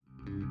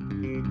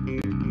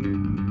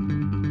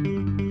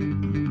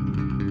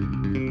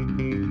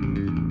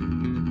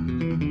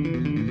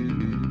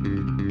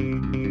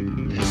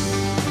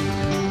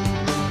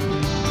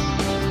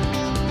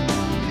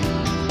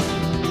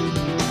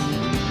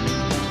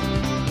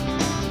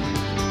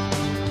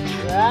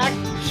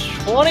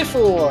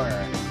24.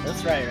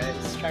 That's right?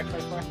 This is track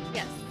 24?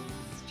 Yes.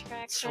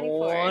 Track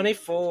 24.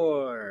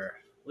 24.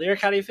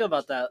 Lyric, how do you feel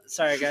about that?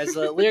 Sorry, guys.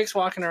 Lyric's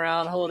walking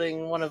around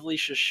holding one of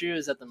Leisha's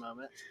shoes at the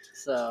moment.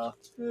 So,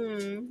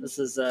 this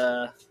is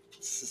a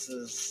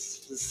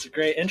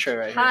great intro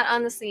right here. Hot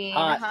on the scene.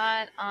 Hot.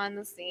 Hot on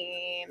the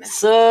scene.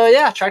 So,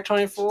 yeah, track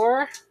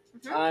 24.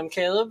 Mhm. I'm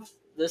Caleb.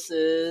 This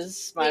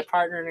is my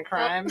partner in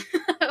crime.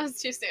 That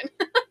was too soon.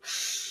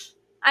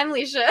 I'm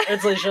Leisha.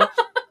 It's Leisha.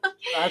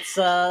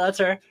 That's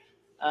her.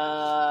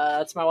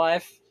 That's my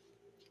wife.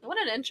 What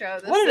an intro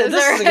this This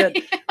is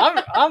already. good.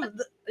 I'm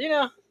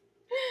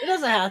it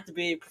doesn't have to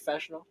be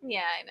professional.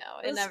 Yeah, I know.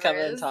 It Just never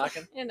coming is. and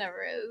talking. It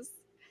never is.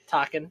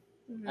 Talking.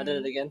 Mhm. I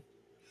did it again.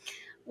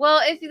 Well,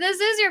 if this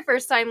is your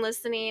first time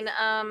listening,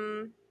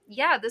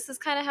 yeah, this is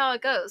kind of how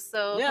it goes.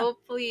 So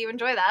hopefully you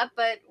enjoy that.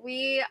 But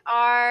we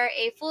are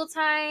a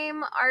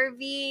full-time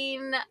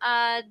RVing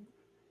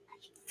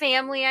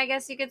family, I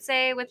guess you could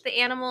say, with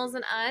the animals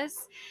and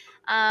us.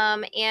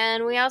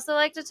 And we also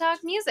like to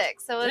talk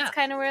music. So it's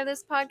kind of where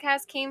this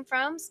podcast came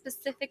from,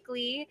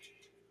 specifically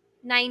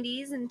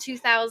 90s and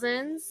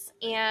 2000s.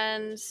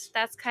 And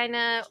that's kind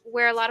of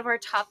where a lot of our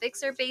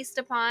topics are based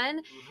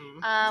upon,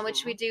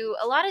 which we do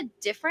a lot of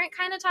different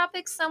kind of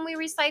topics. Some we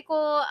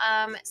recycle,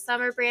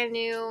 some are brand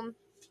new.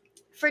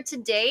 For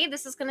today,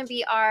 this is going to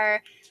be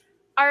our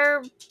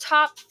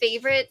top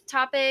favorite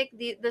topic.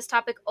 This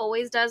topic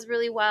always does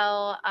really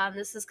well.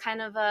 This is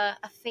kind of a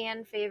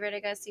fan favorite, I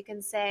guess you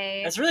can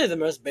say. It's really the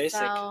most basic.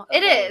 So,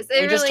 it is. It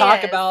we really just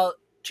talk is. about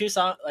two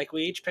songs. Like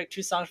we each pick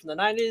two songs from the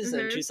 90s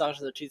and two songs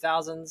from the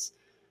 2000s.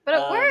 But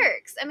it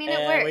works. I mean,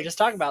 it works. We just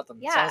talk about them.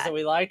 Yeah. Songs that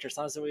we liked or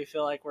songs that we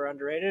feel like we're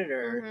underrated,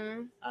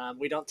 or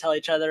we don't tell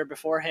each other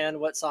beforehand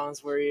what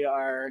songs we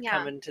are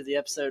coming to the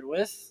episode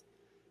with.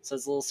 So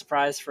it's a little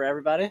surprise for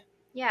everybody.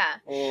 Yeah.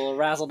 A little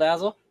razzle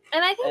dazzle.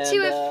 And I think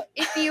too,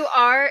 if you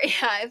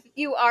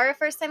are a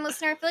first time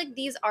listener, I feel like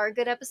these are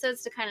good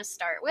episodes to kind of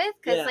start with,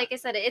 because like I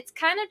said, it's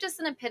kind of just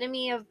an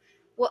epitome of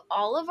what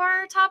all of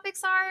our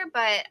topics are,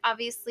 but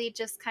obviously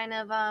just kind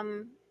of I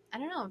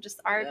don't know, just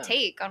our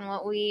take on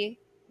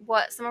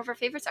what some of our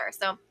favorites are.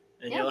 So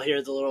you'll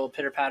hear the little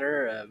pitter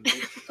patter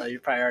you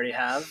probably already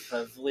have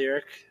of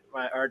Lyric,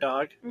 our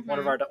dog, one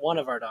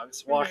of our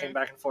dogs walking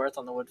back and forth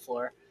on the wood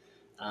floor.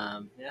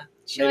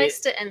 She likes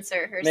to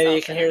insert herself. Maybe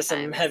you can hear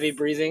some heavy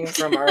breathing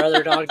from our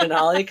other dog,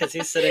 Denali, because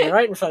he's sitting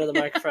right in front of the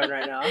microphone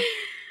right now.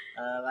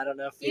 I don't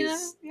know if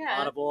he's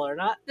audible or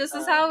not. This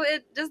is how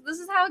it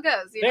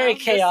goes. Very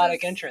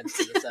chaotic entrance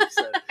to this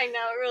episode. I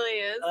know, it really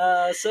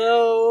is.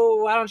 So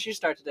why don't you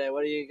start today?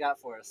 What do you got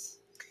for us?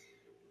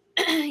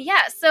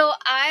 So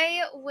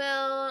I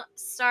will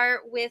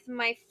start with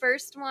my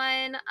first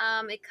one.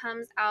 It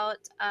comes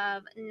out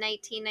of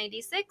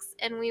 1996,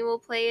 and we will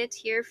play it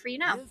here for you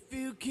now. If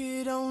you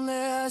could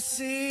only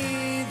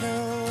see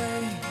the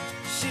way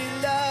she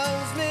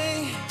loves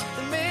me,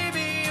 then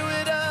maybe you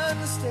would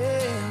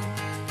understand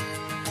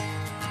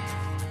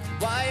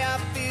why I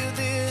feel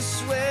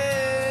this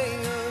way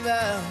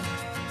about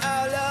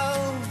our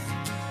love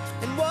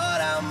and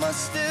what I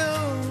must do.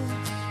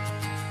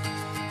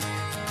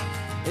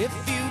 If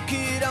you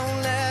could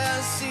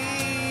only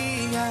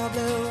see how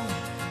blue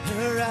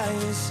her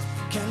eyes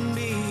can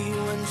be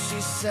when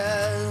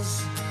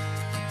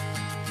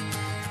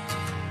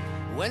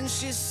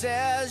she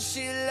says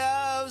she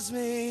loves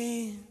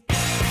me.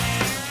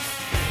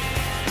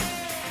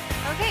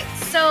 Okay,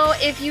 so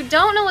if you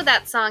don't know what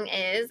that song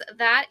is,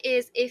 that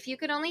is If You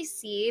Could Only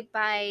See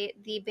by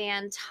the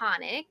band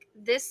Tonic.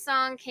 This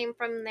song came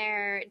from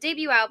their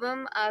debut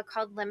album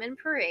called Lemon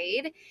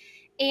Parade.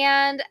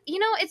 And,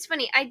 it's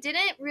funny. I don't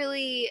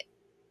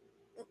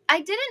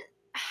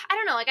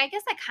know, I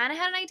guess I kind of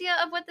had an idea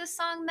of what this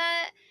song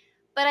meant,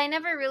 but I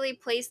never really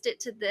placed it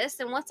to this.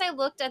 And once I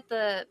looked at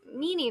the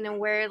meaning and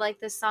where,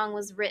 this song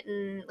was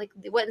written,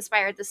 what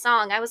inspired the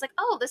song, I was like,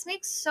 oh, this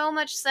makes so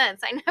much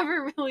sense. I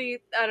never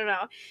really, I don't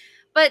know.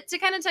 But to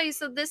kind of tell you,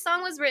 so this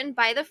song was written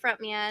by the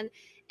frontman,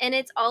 and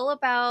it's all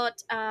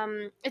about,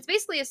 it's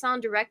basically a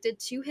song directed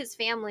to his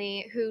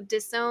family who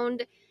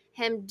disowned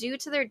him due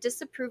to their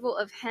disapproval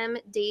of him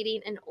dating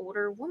an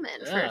older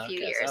woman for a few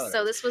years.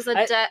 So this was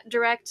a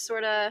direct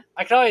sort of...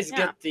 I could always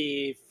get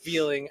the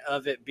feeling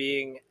of it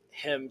being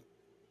him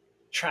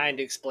trying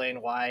to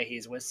explain why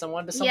he's with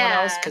someone to someone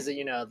else, because,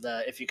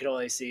 if you could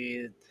only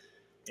see,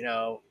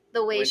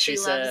 the way when she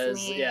says,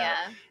 loves me,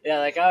 yeah,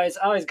 I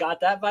always got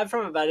that vibe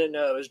from it, but I didn't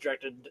know it was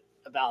directed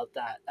about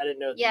that. I didn't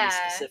know the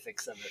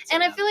specifics of it.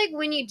 And I feel like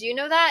when you do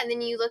know that, and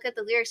then you look at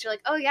the lyrics, you're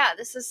like, oh yeah,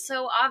 this is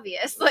so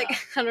obvious. I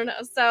don't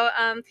know. So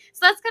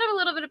that's kind of a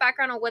little bit of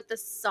background on what the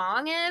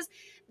song is.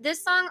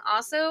 This song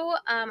also,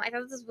 I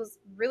thought this was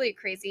really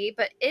crazy,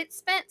 but it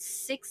spent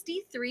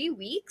 63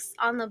 weeks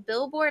on the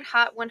Billboard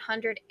Hot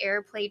 100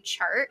 airplay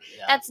chart.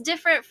 Yeah. That's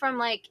different from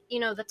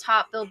the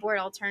top Billboard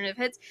alternative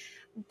hits,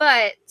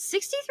 but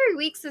 63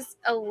 weeks is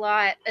a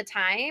lot of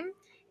time.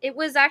 It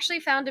was actually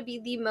found to be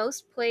the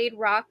most played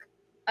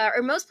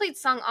most played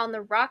song on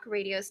the rock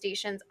radio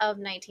stations of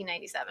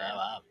 1997. Oh,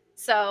 wow.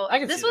 So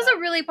this was a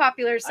really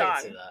popular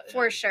song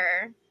for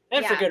sure.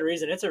 and for good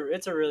reason. It's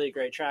a really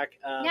great track.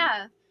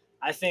 Yeah.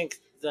 I think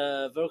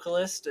the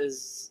vocalist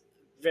is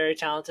very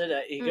talented.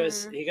 He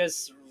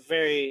goes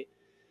very,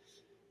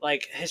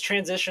 like, his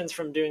transitions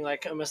from doing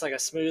like almost like a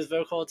smooth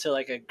vocal to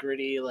like a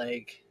gritty,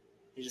 like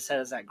he just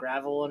has that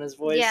gravel in his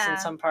voice in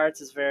some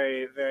parts is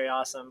very, very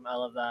awesome. I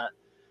love that.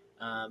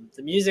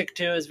 The music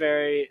too is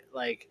very,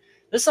 like,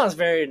 this song's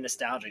very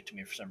nostalgic to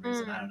me for some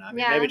reason. I don't know. I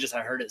mean, maybe just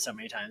I heard it so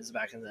many times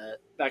back in the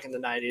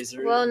 90s.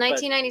 Well,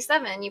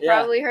 1997, you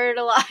probably heard it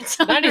a lot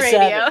on the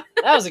radio.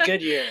 That was a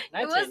good year.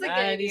 It was a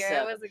good year.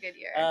 It was a good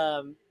year.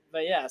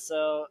 But yeah,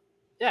 so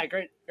yeah,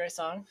 great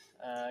song.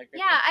 I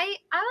love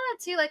that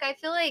too. Like, I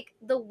feel like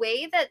the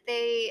way that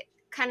they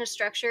kind of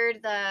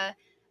structured the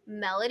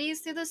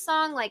melodies through the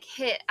song, like,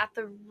 hit at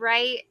the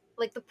right,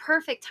 like, the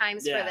perfect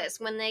times for this,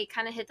 when they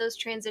kind of hit those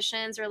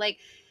transitions, or like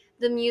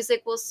the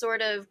music will sort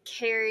of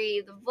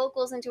carry the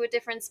vocals into a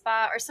different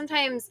spot, or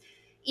sometimes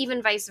even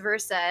vice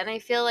versa. And I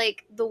feel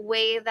like the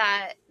way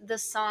that the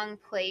song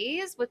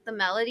plays with the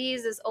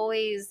melodies has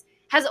always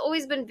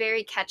been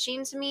very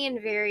catching to me, and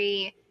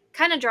very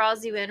kind of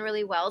draws you in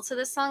really well to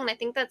this song. And I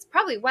think that's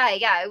probably why,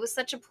 it was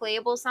such a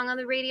playable song on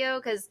the radio,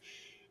 because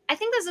I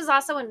think this is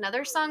also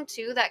another song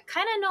too that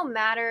kind of, no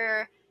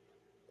matter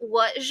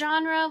what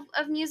genre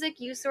of music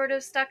you sort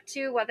of stuck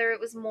to, whether it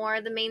was more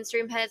the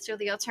mainstream hits or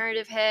the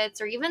alternative hits,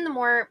 or even the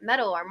more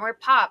metal or more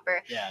pop,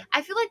 or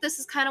I feel like this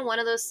is kind of one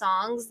of those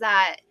songs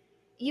that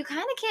you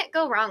kind of can't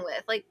go wrong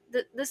with. Like,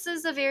 this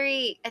is a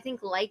very, I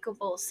think,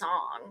 likable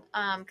song,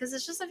 because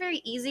it's just a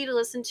very easy to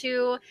listen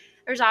to.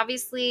 There's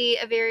obviously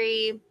a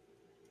very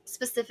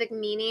specific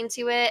meaning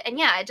to it, and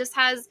it just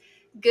has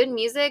good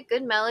music,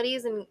 good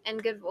melodies,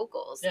 and good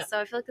vocals. So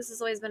I feel like this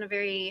has always been a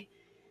very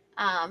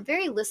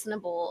very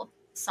listenable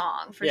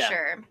song for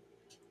sure.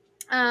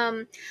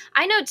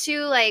 I know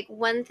too, like,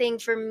 one thing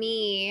for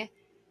me,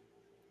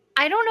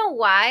 I don't know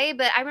why,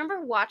 but I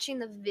remember watching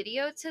the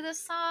video to this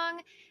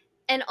song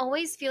and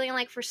always feeling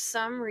like, for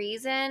some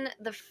reason,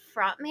 the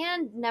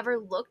frontman never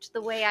looked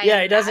the way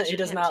I he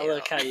does not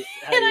look how you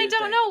and I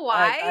don't know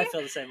why. I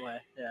feel the same way.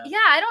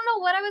 I don't know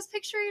what I was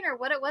picturing or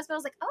what it was, but I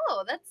was like,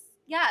 oh,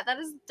 that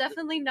is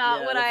definitely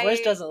not what the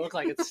voice doesn't look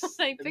like it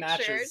pictured.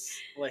 Matches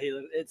what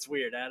it's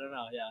weird. I don't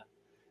know.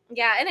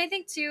 Yeah, and I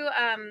think too,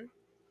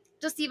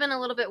 just even a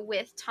little bit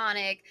with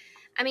Tonic,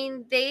 I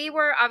mean, they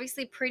were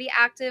obviously pretty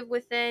active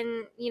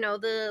within,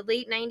 the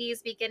late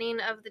 90s,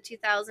 beginning of the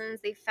 2000s.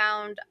 They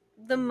found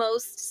the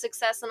most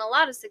success, and a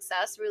lot of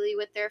success, really,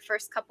 with their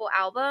first couple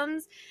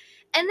albums.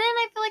 And then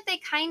I feel like they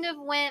kind of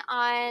went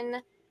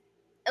on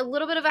a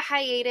little bit of a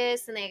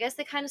hiatus, and I guess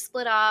they kind of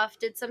split off,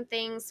 did some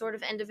things sort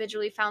of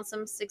individually, found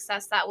some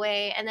success that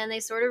way, and then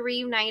they sort of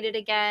reunited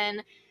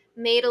again,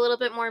 made a little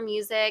bit more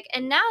music,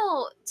 and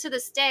now to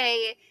this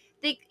day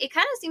it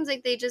kind of seems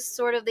like they just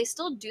sort of, they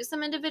still do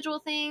some individual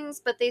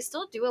things, but they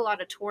still do a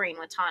lot of touring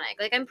with Tonic.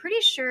 Like, I'm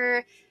pretty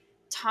sure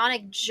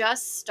Tonic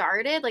just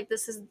started, like,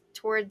 this is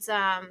towards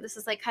this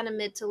is like kind of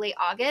mid to late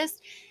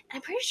August, and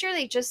I'm pretty sure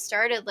they just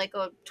started like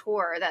a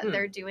tour that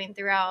they're doing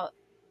throughout,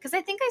 because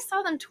I think I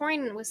saw them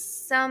touring with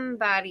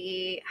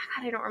somebody.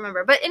 God, I don't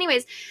remember. But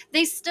anyways,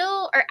 they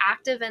still are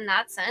active in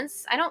that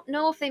sense. I don't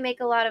know if they make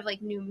a lot of, like,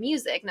 new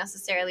music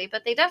necessarily,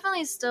 but they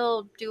definitely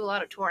still do a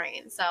lot of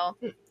touring. So,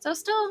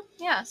 still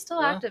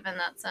active in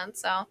that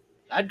sense. So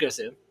I'd go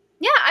soon.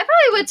 Yeah, I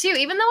probably would too,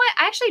 even though I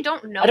actually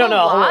don't know a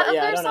lot of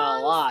their songs. I don't know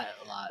a lot.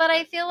 But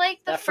I feel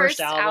like the first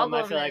album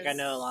I feel like I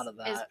know a lot of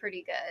that. Is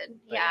pretty good.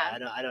 But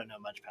I don't know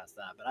much past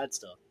that, but I'd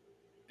still...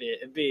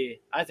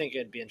 I think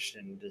it'd be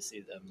interesting to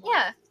see them live.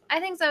 Yeah, I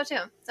think so too.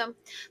 So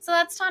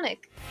that's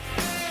Tonic.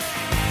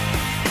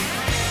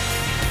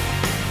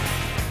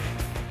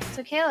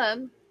 So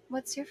Caleb,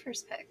 what's your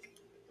first pick?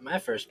 My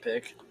first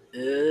pick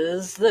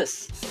is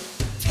this.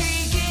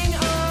 Taking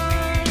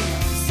on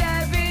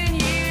 7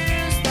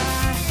 years,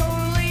 that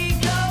Holy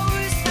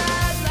Ghost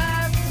had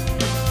left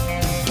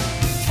alone.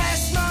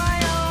 Test my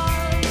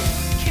arms,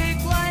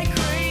 kick like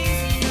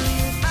crazy.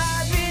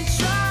 I've been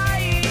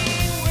trying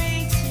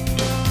way too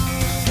long.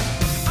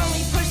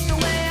 Only pushed the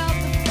way out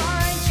to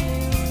find you.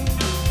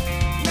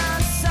 Now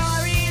I'm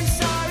sorry,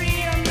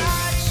 I'm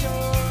not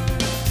sure.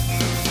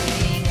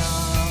 Getting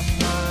off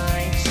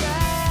my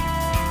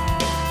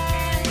track,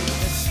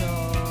 the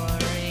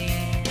story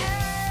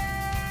ends.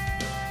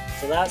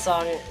 So that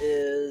song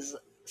is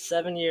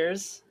 7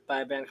 Years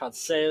by a band called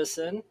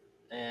Seosin,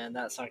 and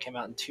that song came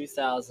out in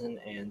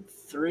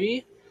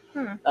 2003.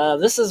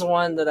 This is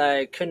one that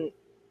I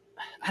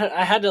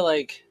had to,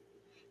 like,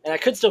 and I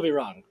could still be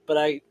wrong, but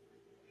I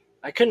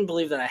couldn't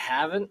believe that I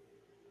haven't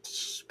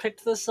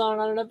picked this song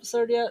on an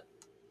episode yet.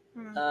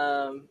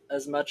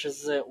 As much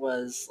as it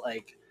was,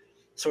 like,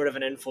 sort of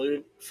an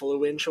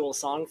influential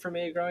song for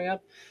me growing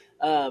up.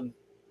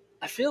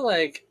 I feel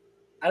like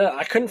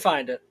I couldn't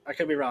find it. I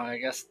could be wrong. I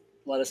guess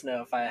let us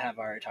know if I have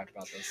already talked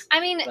about this. I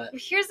mean,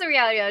 here's the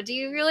reality though. Do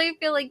you really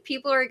feel like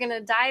people are going to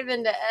dive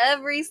into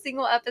every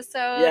single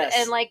episode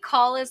and, like,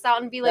 call us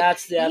out and be like,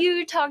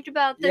 you talked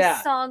about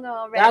this song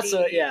already?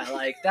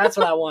 That's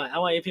what I want. I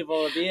want you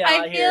people to be out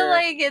here. I feel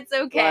like it's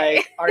okay.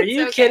 Like, are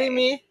you kidding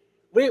me?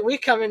 we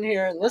come in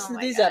here and listen Oh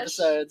to my these gosh.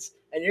 epissodes,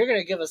 and you're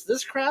gonna give us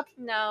this crap,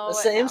 No. the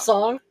same no.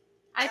 song.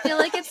 I feel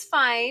like it's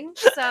fine.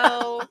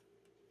 So,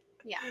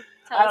 yeah.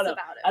 Tell I us don't know.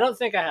 about it. I don't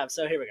think I have.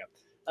 So here we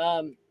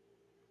go.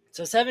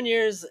 So 7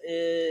 Years.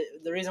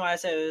 The reason why I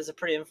say it was a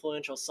pretty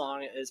influential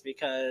song is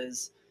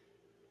because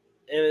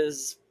it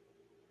was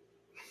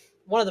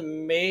one of the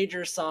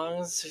major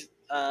songs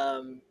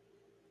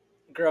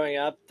growing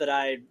up that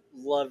I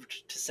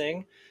loved to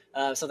sing.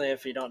 Something,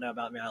 if you don't know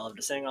about me, I love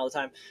to sing all the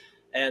time.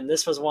 And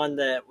this was one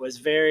that was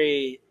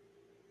very,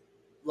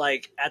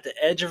 like, at the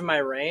edge of my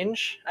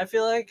range, I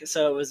feel like.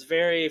 So it was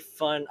very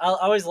fun. I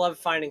always love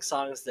finding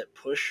songs that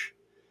push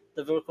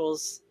the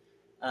vocals.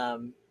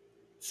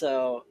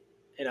 So,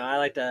 I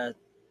like to,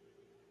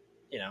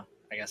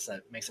 I guess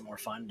that makes it more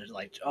fun to,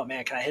 like, oh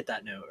man, can I hit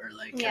that note? Or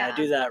like, can I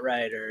do that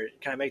right? Or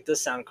can I make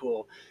this sound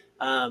cool?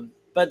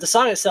 But the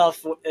song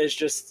itself is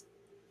just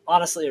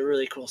honestly a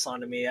really cool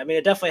song to me. I mean,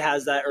 it definitely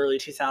has that early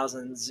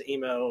 2000s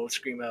emo,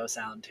 screamo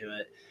sound to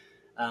it.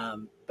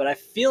 But I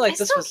feel like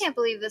I still can't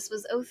believe this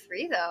was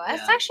 03 though.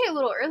 That's actually a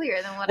little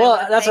earlier than what I would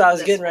have that's what I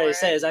was pegged getting this ready to for.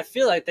 say, is I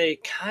feel like they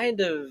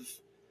kind of,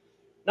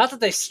 not that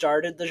they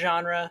started the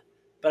genre,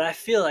 but I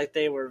feel like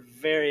they were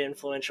very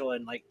influential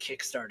in, like,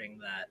 kickstarting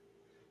that.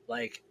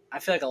 Like, I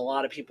feel like a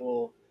lot of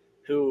people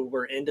who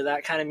were into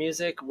that kind of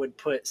music would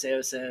put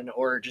Seosin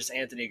or just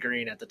Anthony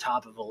Green at the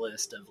top of a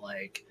list of,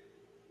 like,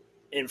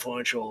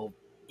 influential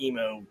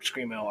emo,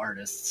 screamo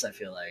artists, I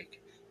feel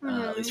like.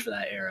 At least for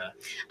that era.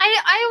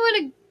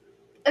 I would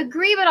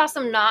agree, but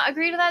also not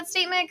agree to that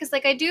statement, because,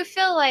 like, I do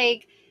feel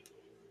like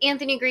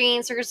Anthony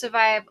Green, Circus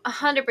Survive,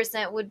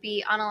 100% would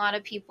be on a lot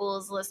of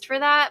people's list for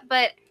that,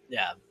 but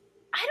yeah,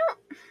 I don't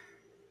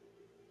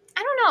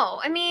know.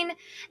 I mean,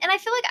 and I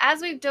feel like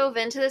as we've dove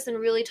into this and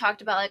really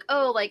talked about, like,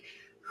 oh, like,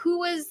 who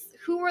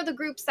were the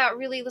groups that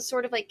really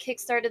sort of, like,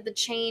 kickstarted the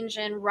change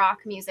in rock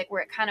music,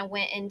 where it kind of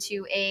went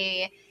into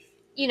a,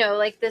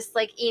 like, this,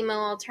 like, emo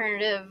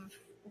alternative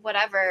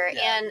whatever.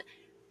 And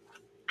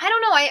I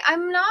don't know,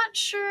 I'm not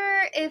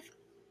sure if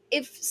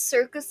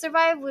Circus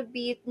Survive would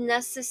be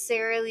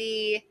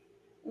necessarily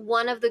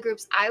one of the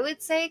groups I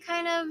would say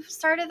kind of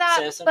started that.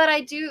 Seosin? But I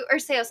do, or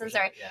Seosin,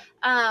 sorry.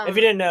 Yeah. If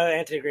you didn't know,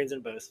 Anthony Green's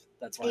in both.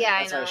 That's why. Yeah,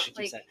 that's I know. Why she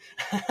keeps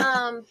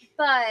saying.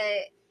 But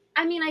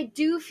I mean, I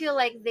do feel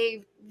like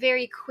they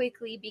very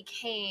quickly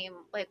became,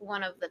 like,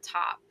 one of the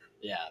top.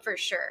 Yeah, for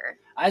sure.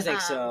 I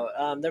think so.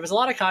 There was a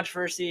lot of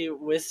controversy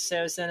with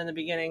Seosin in the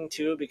beginning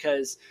too,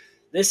 because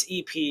this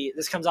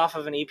comes off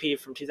of an EP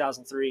from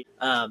 2003.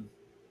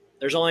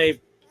 There's only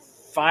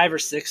 5 or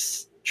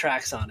 6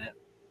 tracks on it,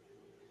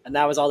 and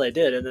that was all they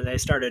did. And then they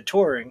started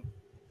touring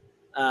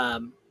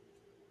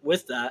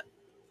with that.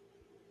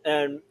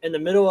 And in the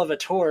middle of a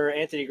tour,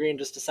 Anthony Green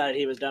just decided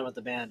he was done with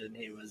the band and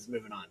he was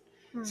moving on.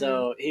 Mm-hmm.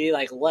 So he,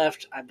 like,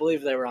 left. I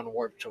believe they were on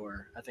Warped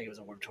Tour. I think it was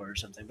a Warped Tour or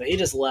something. But he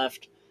just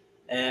left,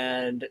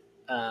 and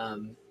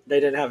they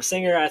didn't have a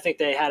singer. I think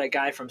they had a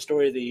guy from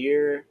Story of the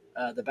Year,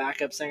 the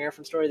backup singer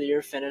from Story of the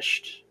Year,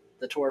 finished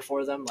the tour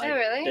for them. Like, oh,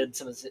 really? Did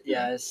some,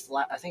 yeah.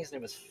 I think his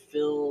name was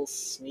Phil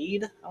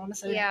Sneed, I want to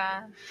say.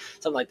 Yeah.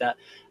 Something like that.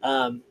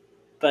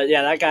 But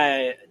yeah, that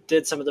guy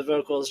did some of the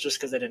vocals just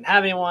because they didn't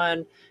have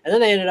anyone. And then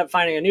they ended up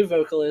finding a new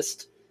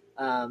vocalist,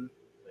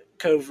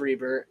 Cove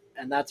Reber,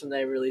 and that's when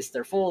they released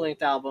their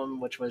full-length album,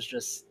 which was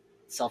just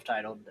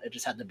self-titled. It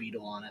just had the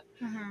Beatle on it.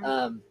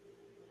 Mm-hmm.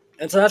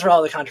 And so that's where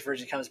all the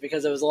controversy comes,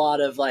 because there was a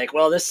lot of, like,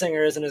 well, this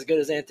singer isn't as good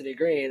as Anthony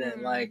Green,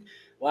 and, like,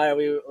 why are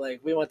we,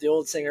 like, we want the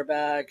old singer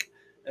back,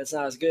 it's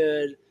not as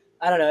good.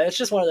 I don't know. It's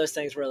just one of those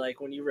things where,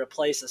 like, when you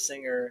replace a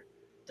singer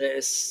that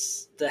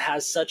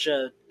has such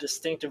a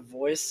distinctive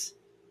voice,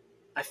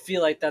 I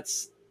feel like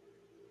it's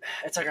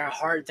like a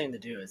hard thing to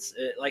do.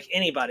 Like,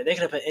 anybody, they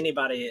could have put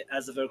anybody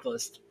as the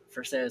vocalist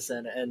for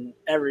Seosin, and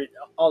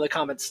all the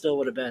comments still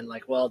would have been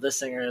like, well, this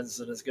singer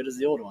isn't as good as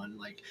the old one.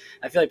 Like,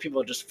 I feel like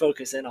people just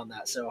focus in on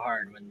that so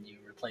hard when you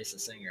replace a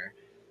singer.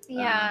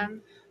 Yeah.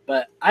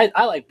 But I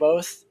like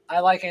both. I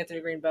like Anthony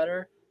Green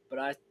better, but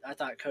I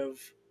thought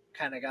Cove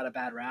kind of got a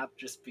bad rap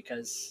just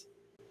because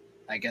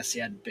I guess he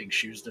had big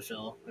shoes to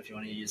fill, if you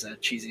want to use a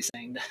cheesy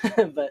saying.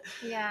 But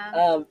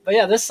yeah,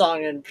 this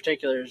song in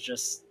particular is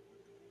just.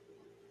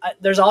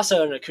 There's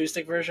also an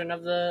acoustic version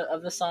of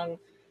the song.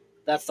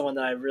 That's the one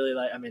that I really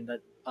like. I mean,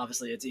 that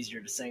obviously it's easier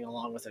to sing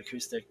along with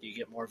acoustic. You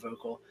get more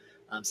vocal.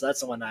 So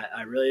that's the one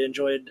I really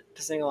enjoyed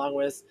to sing along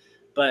with.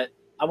 But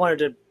I wanted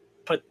to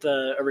put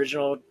the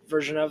original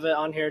version of it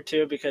on here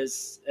too,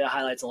 because it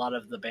highlights a lot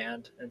of the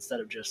band instead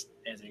of just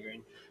Anthony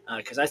Green.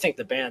 Because I think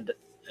the band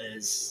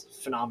is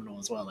phenomenal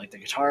as well. Like, the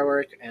guitar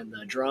work and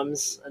the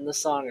drums in the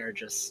song are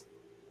just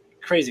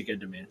crazy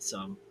good to me.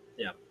 So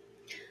yeah.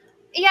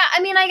 Yeah,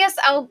 I mean, I guess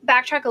I'll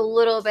backtrack a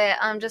little bit,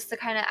 just to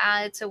kind of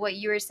add to what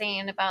you were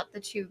saying about the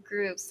two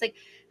groups. Like,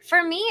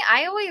 for me,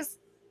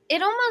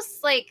 it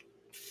almost, like,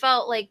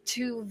 felt like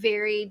two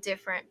very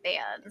different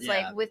bands. Yeah.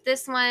 Like, with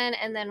this one,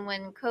 and then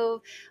when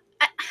Cove,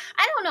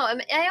 I don't know.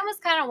 I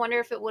almost kind of wonder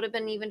if it would have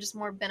been even just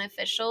more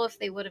beneficial if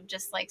they would have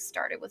just, like,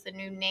 started with a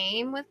new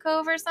name with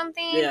Cove or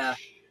something. Yeah.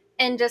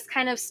 and just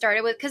kind of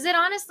started with, because it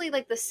honestly,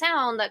 like, the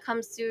sound that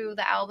comes through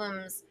the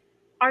albums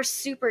are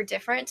super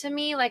different to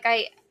me. Like,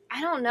 I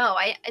don't know.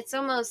 It's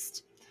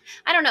almost,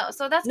 I don't know.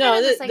 So that's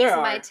kind of just like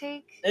my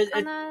take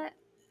on that.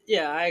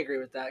 Yeah, I agree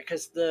with that,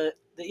 because the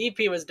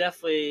EP was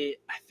definitely,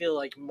 I feel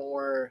like,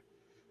 more,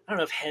 I don't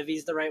know if heavy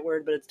is the right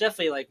word, but it's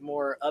definitely like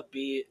more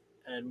upbeat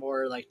and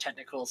more like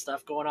technical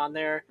stuff going on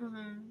there.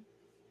 Mm-hmm.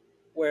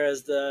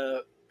 Whereas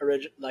the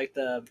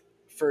the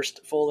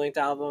first full length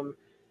album,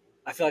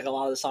 I feel like a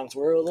lot of the songs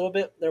were a little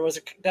bit. There was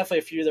definitely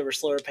a few that were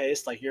slower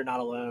paced, like "You're Not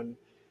Alone"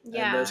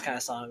 and those kind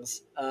of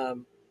songs.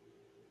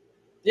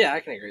 Yeah, I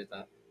can agree with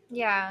that.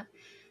 Yeah.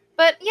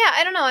 But yeah,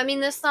 I don't know. I mean,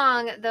 this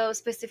song, though,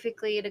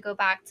 specifically to go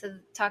back to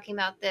talking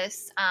about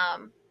this,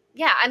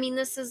 yeah, I mean,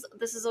 this has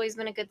always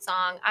been a good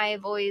song.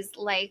 I've always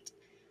liked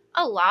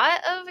a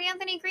lot of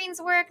Anthony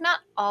Green's work, not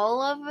all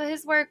of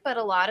his work, but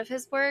a lot of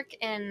his work.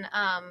 And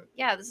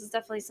yeah, this is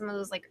definitely some of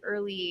those like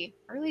early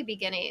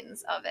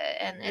beginnings of it,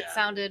 and it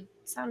sounded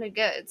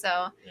good.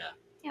 So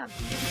yeah.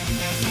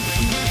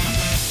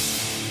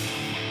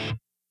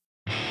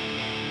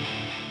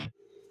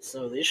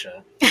 So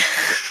Alicia,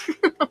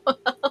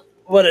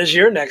 what is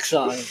your next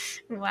song?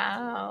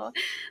 Wow.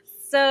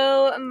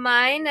 So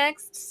my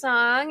next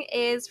song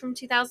is from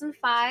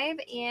 2005,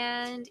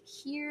 and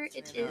here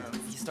it is.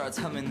 He starts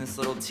humming this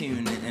little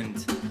tune, and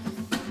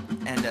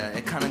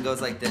it kind of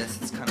goes like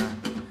this. It's kind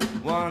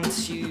of 1,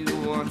 2,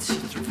 1, 2,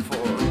 3, 4.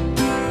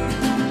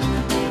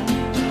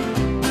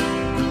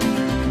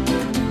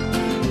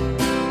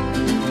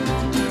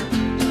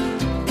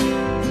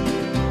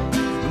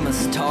 We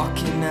must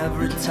talk in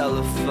every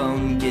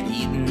telephone, get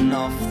eaten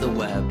off the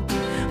web.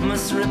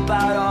 Must rip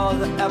out all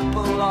the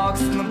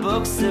epilogues from the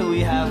books that we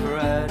have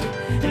read.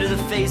 Into the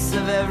face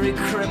of every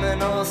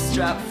criminal,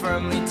 strapped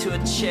firmly to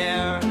a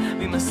chair.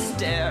 We must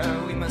stare,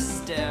 we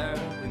must stare,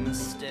 we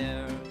must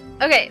stare.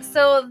 Okay,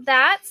 so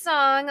that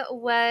song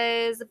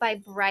was by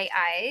Bright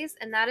Eyes,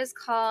 and that is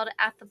called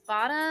At the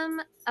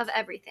Bottom of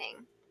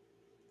Everything.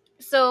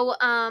 So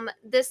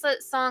this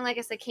song, like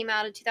I said, came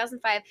out in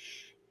 2005.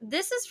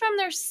 This is from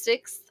their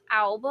 6th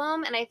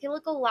album, and I feel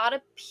like a lot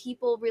of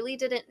people really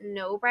didn't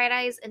know Bright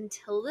Eyes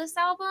until this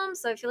album.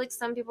 So I feel like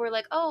some people were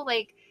like, oh,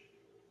 like,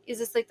 is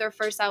this like their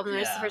first album?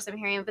 This is the first I'm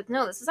hearing it. But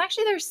no, this is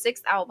actually their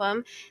 6th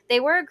album. They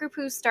were a group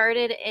who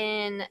started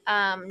in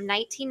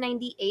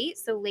 1998,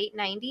 so late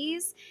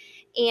 90s.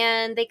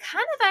 And they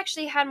kind of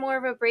actually had more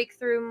of a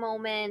breakthrough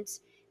moment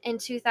in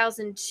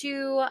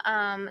 2002.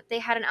 They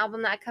had an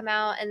album that come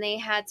out, and they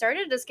had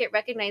started to just get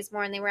recognized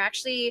more, and they were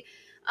actually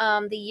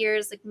the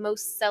year's like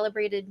most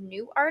celebrated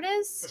new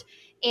artist.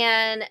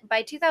 And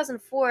by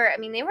 2004, I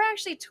mean, they were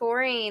actually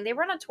touring. They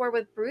were on a tour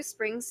with Bruce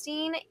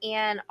Springsteen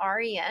and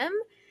REM.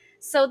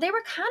 So they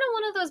were kind of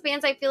one of those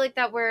bands, I feel like,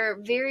 that were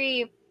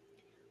very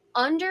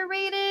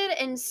underrated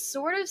and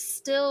sort of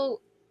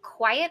still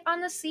quiet on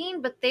the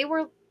scene, but they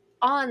were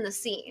on the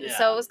scene. Yeah.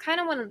 So it was kind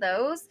of one of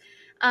those.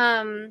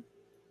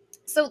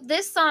 So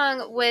this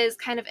song was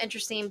kind of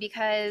interesting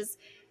because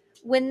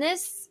when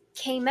this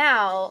came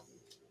out,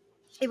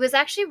 it was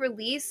actually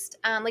released,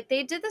 like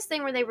they did this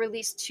thing where they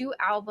released 2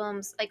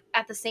 albums like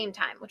at the same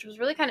time, which was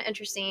really kind of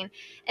interesting.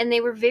 And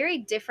they were very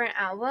different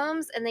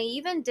albums, and they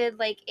even did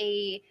like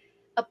a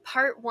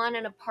part 1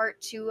 and a part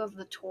 2 of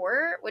the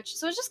tour, which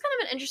so it's just kind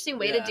of an interesting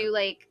way to do,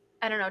 like,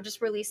 I don't know,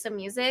 just release some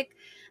music.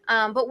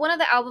 But one of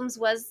the albums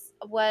was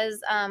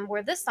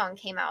where this song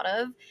came out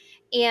of,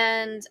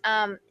 and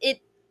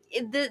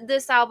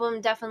this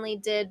album definitely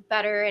did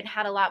better and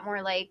had a lot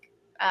more like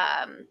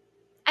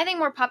I think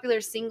more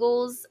popular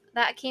singles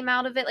that came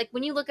out of it. Like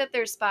when you look at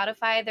their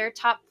Spotify, their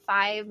top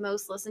 5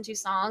 most listened to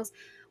songs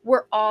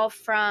were all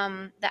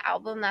from the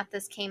album that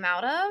this came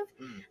out of.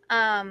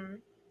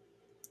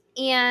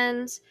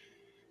 And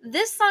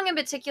this song in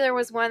particular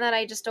was one that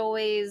I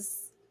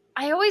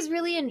always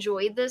really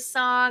enjoyed this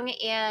song.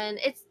 And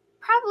it's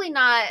probably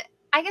not,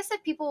 I guess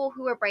if people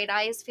who are Bright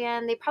Eyes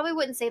fan, they probably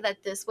wouldn't say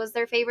that this was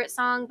their favorite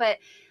song, but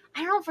I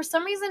don't know, for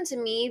some reason to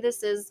me,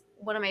 this is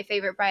one of my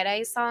favorite Bright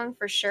Eyes song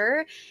for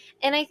sure.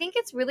 And I think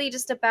it's really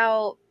just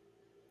about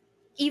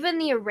even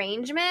the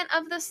arrangement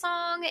of the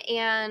song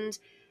and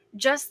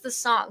just the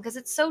song, because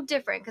it's so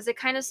different, because it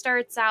kind of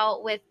starts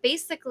out with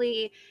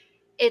basically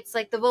it's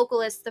like the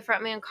vocalist, the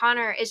frontman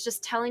Connor, is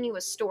just telling you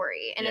a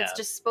story, and it's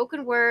just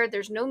spoken word.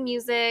 There's no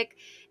music.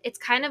 It's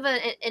kind of an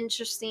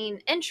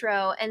interesting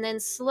intro, and then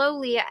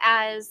slowly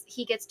as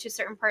he gets to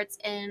certain parts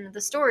in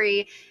the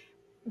story,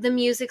 the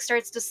music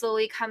starts to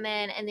slowly come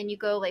in, and then you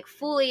go like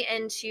fully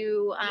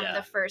into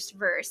the first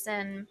verse,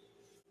 and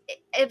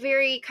a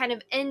very kind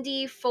of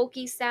indie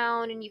folky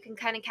sound, and you can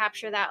kind of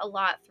capture that a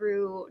lot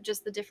through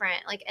just the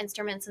different like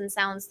instruments and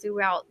sounds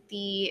throughout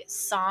the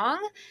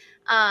song.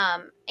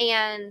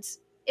 And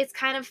it's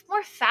kind of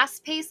more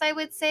fast paced, I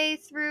would say,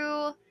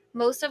 through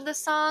most of the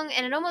song,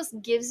 and it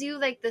almost gives you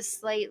like this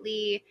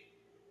slightly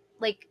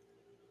like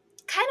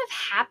kind of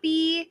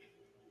happy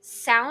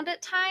sound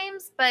at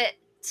times. But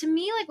to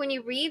me, like when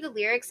you read the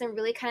lyrics and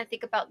really kind of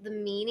think about the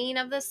meaning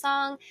of the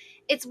song,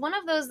 it's one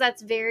of those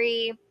that's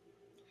very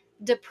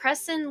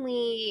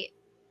depressingly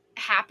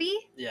happy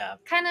Yeah.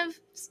 kind of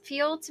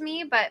feel to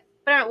me. But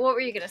I don't know, what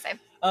were you gonna say?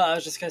 I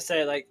was just gonna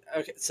say, like,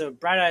 okay, so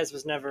Bright Eyes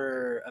was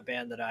never a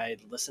band that I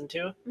listened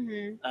to.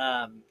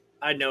 Mm-hmm.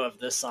 I know of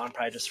this song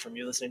probably just from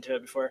you listening to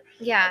it before.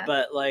 Yeah.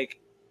 But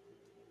like,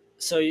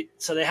 so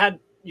they had,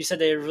 you said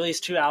they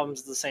released 2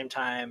 albums at the same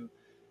time,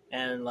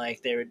 and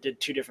like they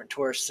did 2 different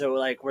tours. So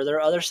like, were there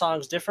other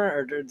songs different,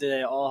 or did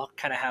they all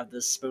kind of have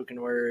this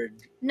spoken word?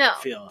 No,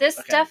 feel? this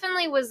Okay.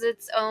 definitely was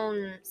its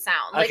own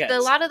sound. Like Okay, a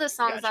lot of the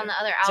songs gotcha. on the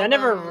other album. So I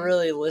never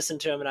really listened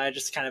to them, and I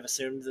just kind of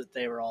assumed that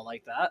they were all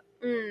like that.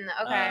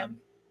 Okay.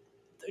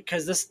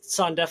 Because this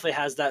song definitely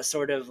has that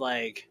sort of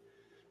like,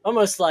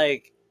 almost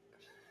like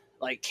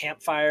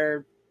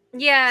campfire.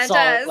 Yeah, it song,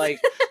 does. like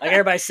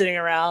everybody's sitting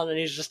around and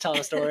he's just telling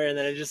a story, and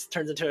then it just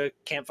turns into a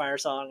campfire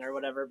song or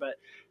whatever. But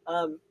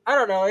I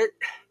don't know,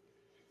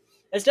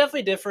 it's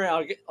definitely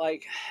different.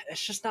 Like,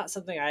 it's just not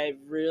something I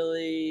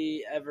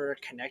really ever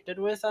connected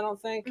with, I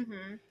don't think.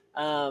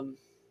 Mm-hmm.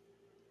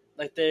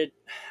 Like I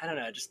don't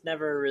know, it just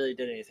never really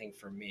did anything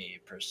for me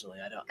personally.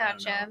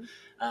 Gotcha. I don't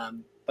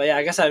know. But yeah,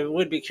 I guess I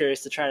would be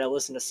curious to try to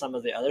listen to some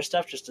of the other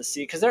stuff just to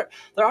see, because there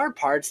are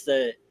parts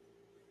that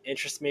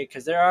interest me,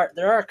 because there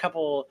are a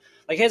couple,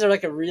 like, he has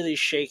like a really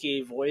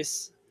shaky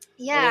voice.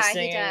 Yeah,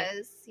 he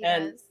does. He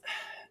and does.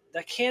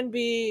 that can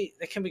be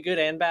good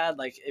and bad.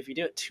 Like, if you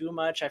do it too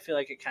much, I feel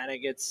like it kind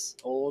of gets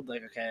old.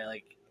 Like, okay,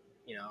 like,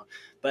 you know,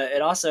 but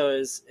it also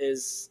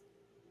is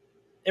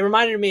it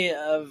reminded me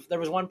of, there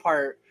was one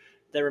part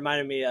that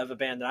reminded me of a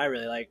band that I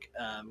really like,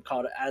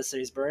 called As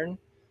Cities Burn.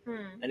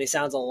 And he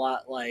sounds a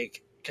lot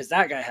like, because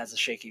that guy has a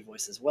shaky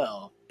voice as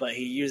well, but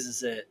he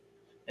uses it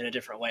in a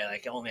different way.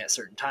 Like, only at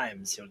certain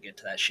times he'll get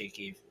to that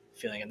shaky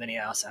feeling, and then he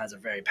also has a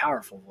very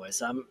powerful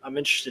voice. I'm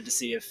interested to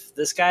see if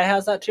this guy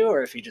has that too,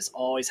 or if he just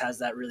always has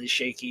that really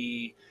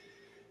shaky,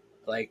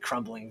 like,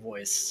 crumbling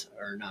voice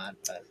or not.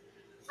 But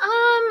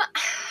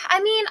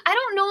I mean, I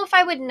don't know if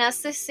I would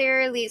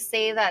necessarily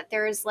say that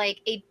there's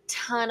like a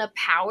ton of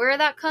power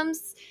that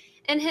comes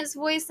in his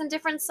voice in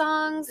different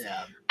songs.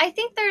 yeah, I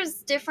think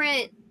there's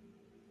different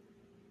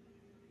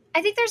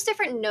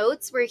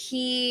notes where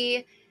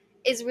he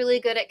is really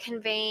good at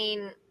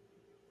conveying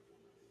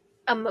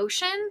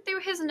emotion through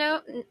his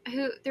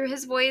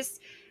voice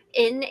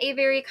in a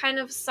very kind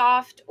of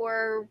soft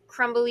or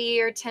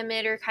crumbly or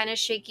timid or kind of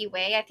shaky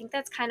way. I think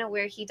that's kind of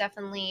where he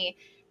definitely,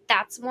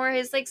 that's more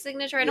his like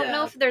signature. I don't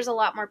know if there's a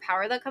lot more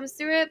power that comes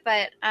through it,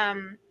 but I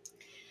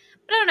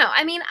don't know.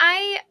 I mean,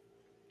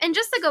 and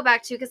just to go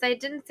back to, because I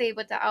didn't say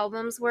what the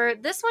albums were,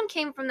 this one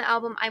came from the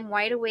album I'm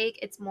Wide Awake,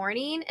 It's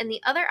Morning, and the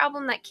other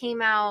album that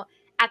came out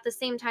at the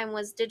same time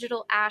was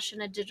Digital Ash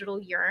and A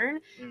Digital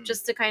Yearn,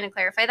 just to kind of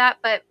clarify that.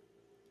 But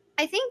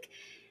I think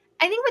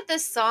with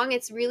this song,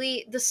 it's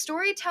really, the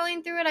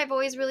storytelling through it I've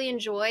always really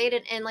enjoyed,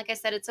 and like I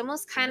said, it's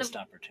almost kind of missed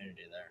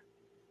opportunity there.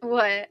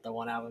 What? The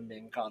one album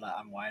being called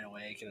I'm Wide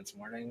Awake and It's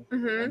Morning,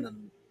 Mm-hmm. and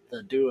then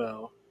the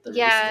duo that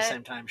released at the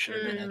same time should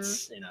have been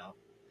It's, you know,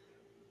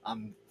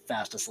 I'm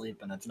fast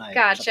asleep and it's night.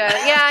 Gotcha.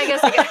 Yeah, I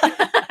guess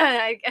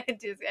I had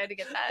to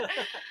get that.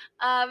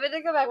 But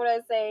to go back to what I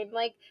was saying,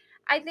 like,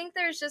 I think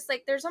there's just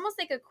like, there's almost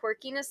like a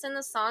quirkiness in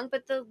the song,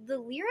 but the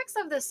lyrics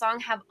of the song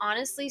have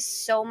honestly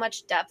so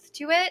much depth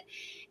to it.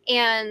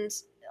 And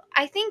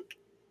I think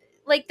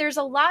like there's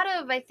a lot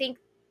of, I think,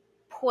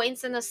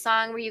 points in the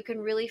song where you can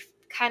really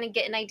kind of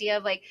get an idea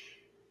of like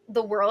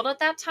the world at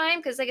that time.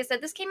 Because like I said,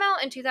 this came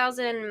out in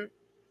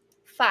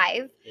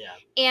 2005. Yeah.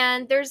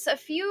 And there's a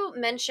few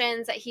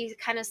mentions that he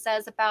kind of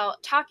says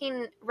about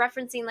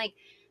referencing like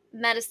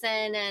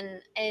medicine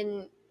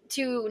and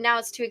to now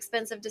it's too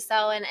expensive to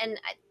sell. And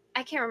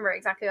I can't remember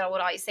exactly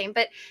what all he's saying,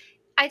 but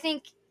I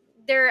think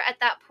at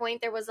that point,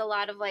 there was a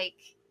lot of like,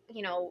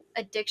 you know,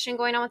 addiction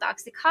going on with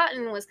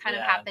OxyContin was kind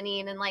of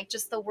happening, and like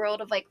just the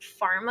world of like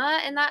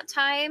pharma in that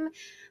time.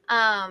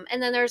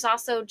 And then there's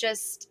also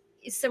just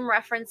some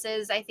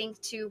references, I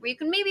think, to where you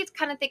can maybe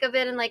kind of think of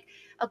it in like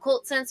a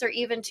cult sense, or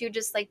even to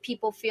just like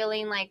people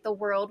feeling like the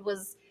world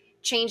was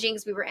changing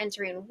because we were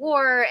entering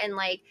war, and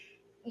like,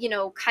 you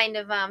know, kind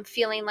of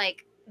feeling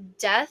like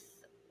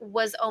death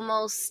was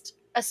almost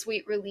a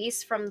sweet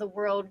release from the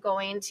world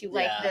going to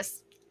like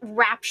this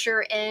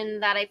rapture in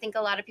that I think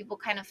a lot of people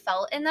kind of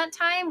felt in that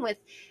time with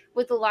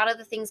a lot of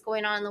the things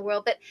going on in the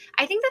world. But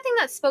I think the thing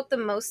that spoke the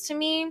most to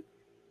me,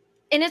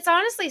 and it's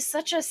honestly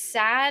such a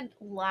sad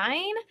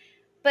line,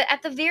 but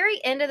at the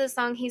very end of the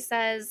song, he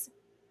says,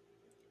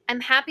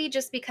 "I'm happy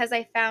just because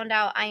I found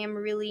out I am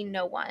really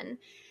no one."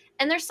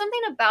 And there's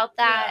something about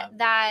that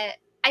that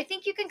I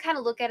think you can kind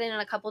of look at it in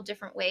a couple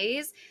different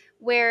ways,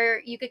 where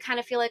you could kind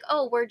of feel like,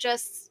 oh, we're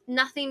just,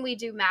 nothing we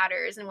do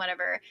matters and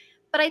whatever.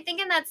 But I think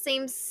in that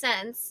same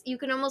sense, you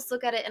can almost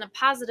look at it in a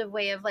positive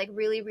way of like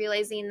really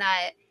realizing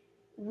that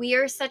we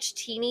are such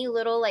teeny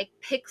little like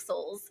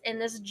pixels in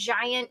this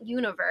giant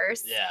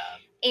universe. Yeah.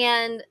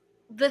 And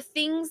the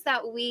things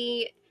that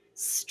we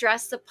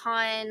stress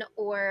upon,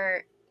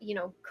 or, you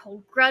know,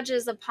 hold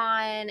grudges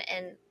upon,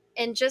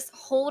 and just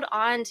hold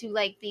on to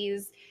like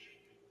these,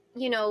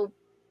 you know,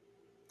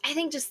 I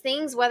think just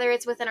things, whether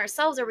it's within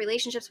ourselves or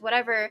relationships,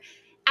 whatever,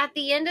 at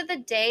the end of the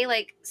day,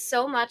 like,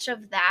 so much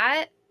of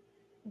that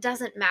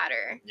doesn't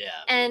matter. Yeah.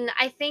 And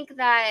I think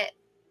that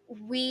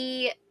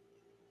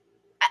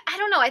I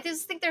don't know. I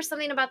just think there's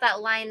something about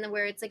that line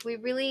where it's like we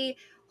really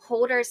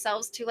hold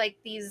ourselves to like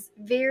these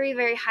very,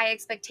 very high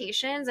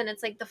expectations. And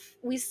it's like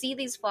we see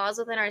these flaws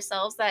within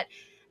ourselves that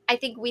I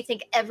think we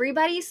think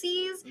everybody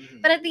sees.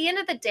 Mm-hmm. But at the end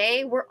of the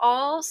day, we're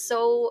all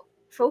so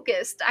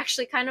focused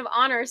actually kind of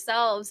on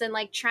ourselves and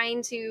like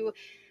trying to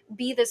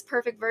be this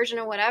perfect version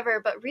or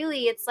whatever. But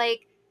really, it's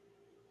like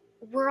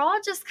we're all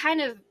just kind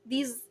of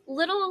these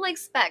little like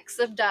specks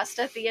of dust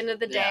at the end of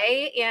the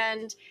day.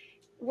 And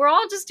we're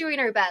all just doing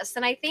our best.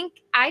 And I think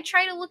I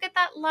try to look at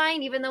that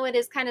line, even though it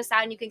is kind of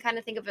sad and you can kind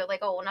of think of it like,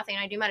 oh, well, nothing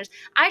I do matters.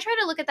 I try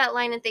to look at that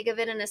line and think of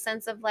it in a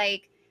sense of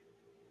like,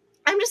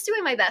 I'm just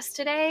doing my best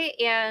today.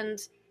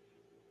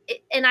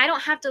 And I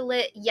don't have to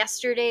let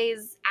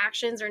yesterday's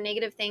actions or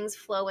negative things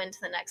flow into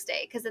the next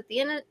day. Cause at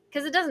the end,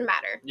 because it doesn't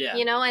matter,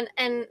 you know,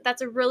 and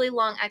that's a really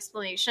long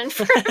explanation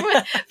for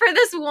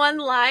this one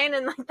line.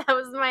 And like, that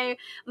was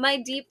my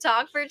deep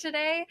talk for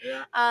today.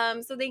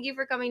 Yeah. So thank you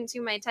for coming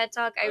to my TED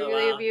Talk. I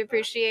really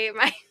appreciate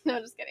no,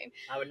 just kidding.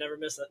 I would never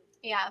miss it.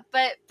 Yeah.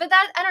 But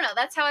that, I don't know.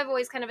 That's how I've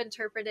always kind of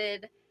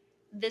interpreted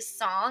this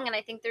song. And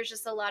I think there's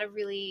just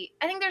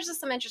there's just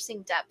some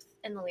interesting depth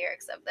in the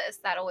lyrics of this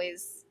that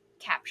always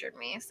captured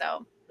me.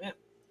 So yeah.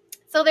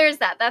 So there's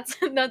that. That's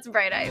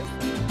Bright Eyes.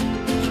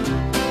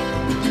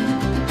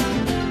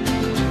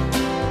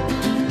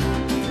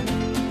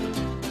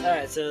 All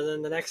right, so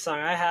then the next song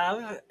I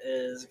have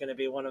is going to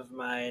be one of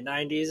my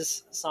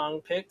 90s song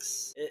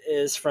picks. It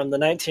is from the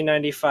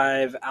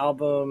 1995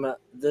 album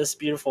This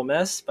Beautiful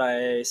Mess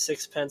by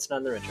Sixpence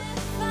None the Richer.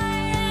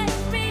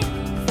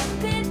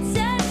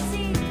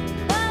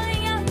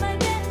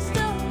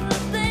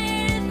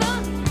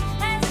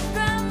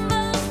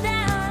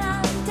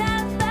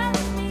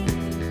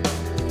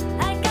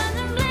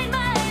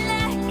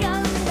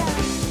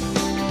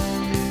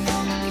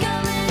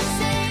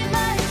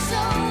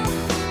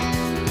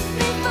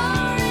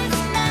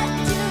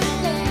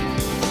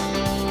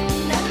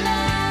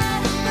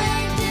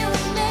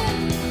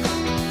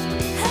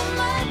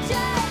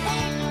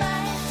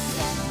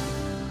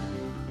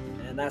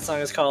 That song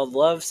is called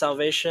Love,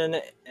 Salvation,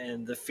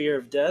 and the Fear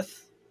of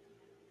Death.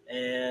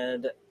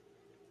 And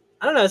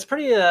I don't know, it's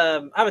pretty,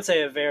 I would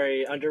say a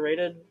very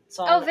underrated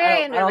song. Oh,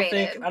 very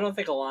underrated. I don't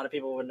think a lot of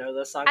people would know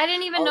this song. I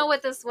didn't even know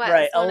what this was.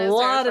 Right, a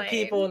lot of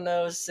people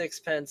know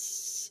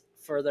Sixpence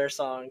for their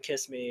song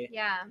Kiss Me.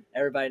 Yeah.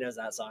 Everybody knows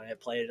that song.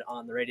 It played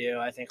on the radio.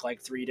 I think like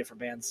 3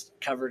 different bands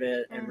covered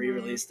it and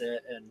re-released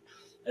it, and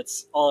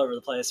it's all over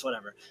the place,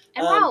 whatever.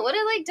 And wow, what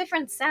a like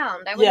different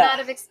sound. I would not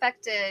have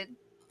expected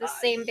the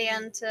same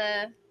band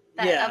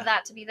of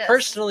that to be this.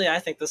 Personally, I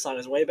think this song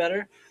is way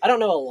better. I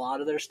don't know a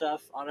lot of their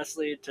stuff,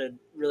 honestly, to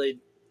really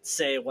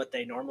say what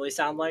they normally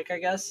sound like, I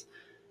guess.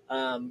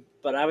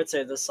 But I would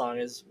say this song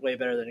is way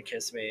better than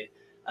Kiss Me.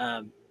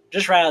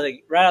 Just right out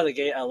of the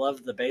gate, I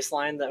love the bass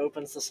line that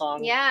opens the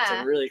song. Yeah. It's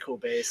a really cool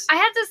bass. I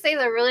have to say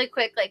though, really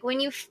quick, like when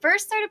you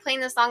first started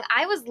playing this song,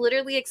 I was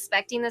literally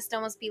expecting this to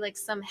almost be like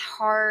some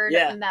hard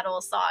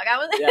metal song.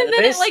 And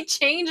then it like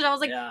changed and I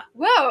was like,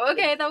 whoa,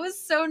 okay, that was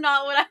so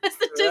not what I was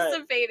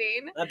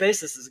anticipating. That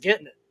bassist is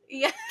getting it.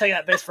 Yeah. Take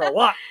that bass for a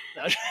walk.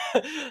 But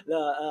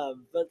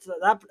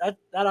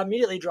that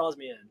immediately draws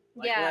me in.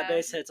 Like when that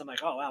bass hits, I'm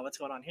like, oh wow, what's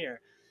going on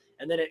here?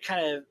 And then it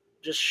kind of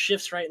just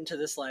shifts right into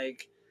this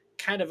like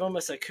kind of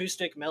almost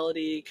acoustic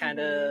melody, kind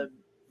of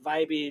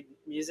vibey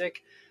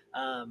music.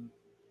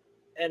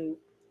 And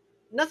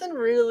nothing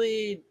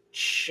really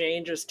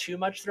changes too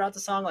much throughout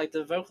the song. Like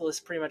the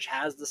vocalist pretty much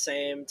has the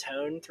same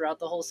tone throughout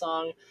the whole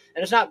song.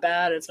 And it's not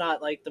bad. It's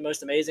not like the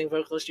most amazing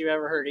vocalist you've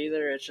ever heard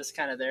either. It's just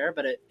kind of there,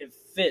 but it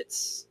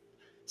fits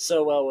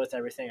so well with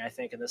everything I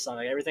think in this song.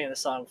 Like everything in the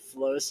song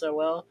flows so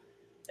well.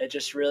 It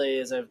just really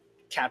is a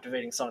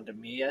captivating song to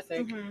me, I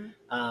think.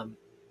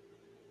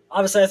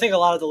 Obviously I think a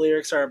lot of the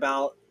lyrics are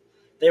about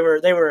they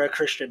were a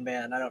Christian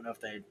band. I don't know if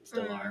they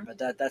still are,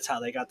 but that's how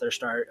they got their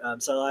start.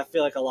 So I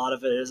feel like a lot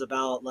of it is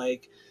about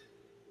like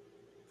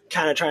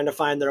kind of trying to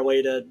find their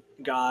way to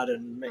God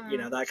and you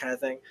know, that kind of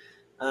thing.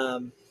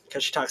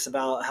 Because she talks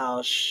about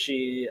how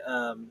she,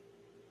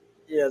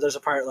 you know, there's a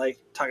part like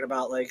talking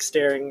about like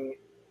staring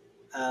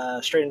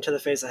straight into the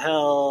face of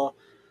hell.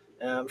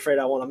 I'm afraid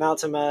I won't amount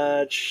to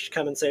much.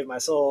 Come and save my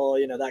soul.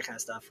 You know, that kind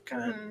of stuff.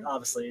 Kind of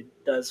obviously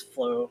does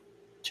flow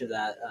to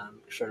that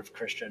sort of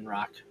Christian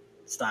rock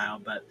style,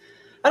 but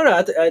I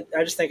don't know.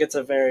 I just think it's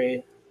a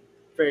very,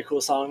 very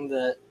cool song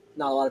that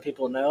not a lot of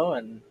people know,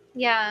 and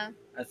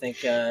I think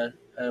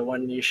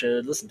one you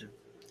should listen to.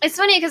 It's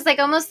funny because like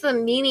almost the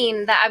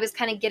meaning that I was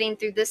kind of getting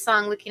through this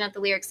song, looking at the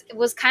lyrics, it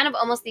was kind of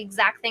almost the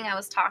exact thing I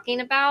was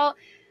talking about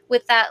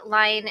with that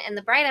line in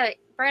the Bright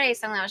Eyes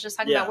song that I was just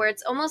talking about, where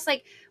it's almost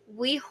like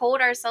we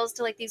hold ourselves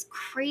to like these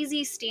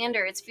crazy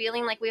standards,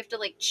 feeling like we have to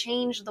like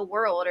change the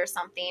world or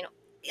something.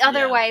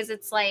 Otherwise,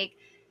 it's like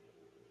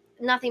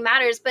nothing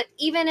matters. But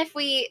even if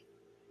we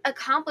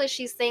accomplish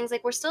these things,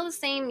 like we're still the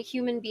same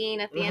human being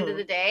at the end of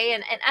the day.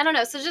 And I don't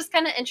know. So just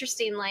kind of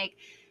interesting, like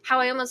how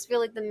I almost feel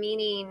like the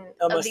meaning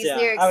of Almost, these yeah. I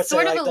lyrics would say,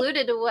 sort of like,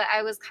 alluded to what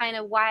I was kind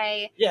of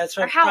Yeah, it's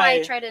or how probably,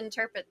 I try to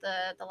interpret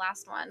the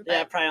last one. But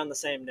yeah, probably on the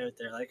same note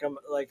there. Like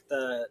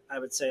I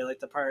would say,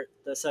 like, the part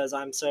that says,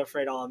 "I'm so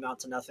afraid I'll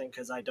amount to nothing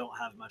because I don't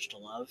have much to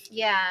love."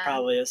 yeah.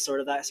 Probably is sort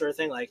of that sort of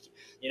thing. Like,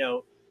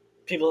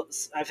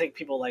 I think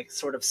people like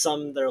sort of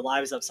sum their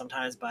lives up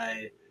sometimes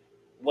by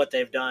what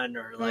they've done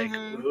or like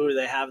who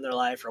they have in their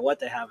life or what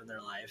they have in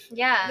their life.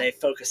 Yeah. And they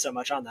focus so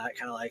much on that,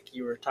 kind of like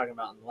you were talking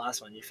about in the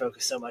last one. You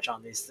focus so much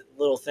on these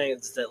little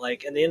things that,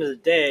 like, in the end of the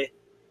day,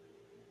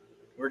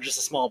 we're just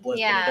a small blip,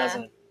 and it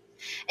doesn't.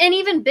 And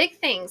even big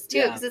things too,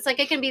 Yeah. because it's like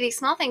it can be these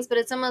small things, but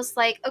it's almost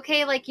like,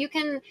 okay, like you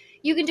can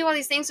do all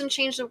these things and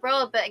change the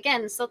world, but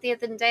again, still at the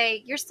end of the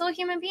day, you're still a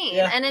human being,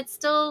 Yeah. and it's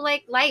still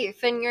like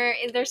life, and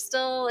there's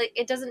still,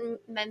 it doesn't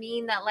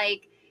mean that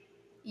like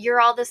you're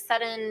all of a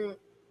sudden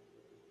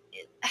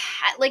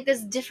like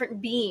this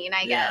different being,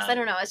 I guess. I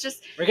don't know. It's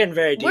just we're getting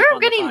very deep. We're on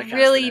the getting podcast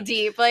really today.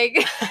 deep. Like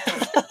to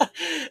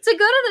go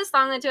to this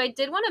song too, I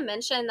did want to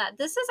mention that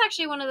this is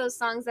actually one of those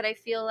songs that I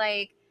feel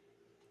like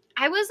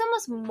I was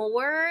almost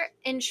more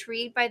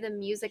intrigued by the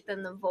music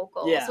than the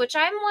vocals, Yeah. which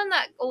I'm one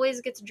that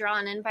always gets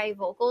drawn in by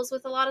vocals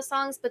with a lot of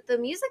songs, but the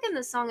music in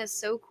this song is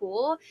so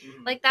cool.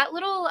 Mhm. Like that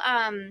little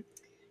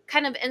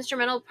kind of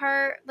instrumental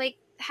part, like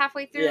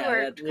halfway through Yeah,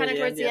 or near kind of the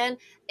towards end,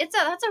 the end,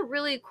 that's a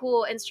really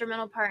cool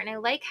instrumental part, and I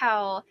like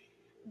how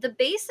the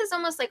bass is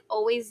almost like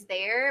always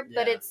there,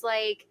 but Yeah. it's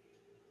like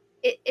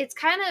it's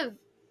kind of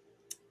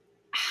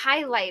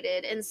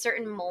highlighted in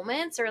certain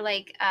moments, or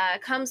like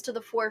comes to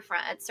the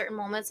forefront at certain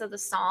moments of the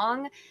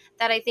song,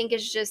 that I think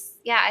is just,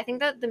 I think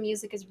that the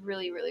music is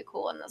really, really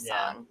cool in this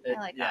song. I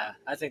like that.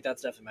 I think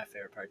that's definitely my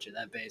favorite part too.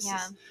 That bass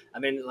Yeah. is, I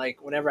mean,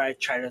 like, whenever I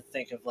try to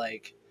think of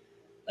like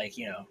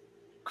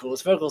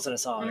coolest vocals in a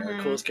song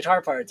or coolest guitar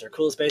parts or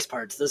coolest bass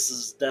parts, this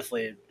is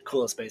definitely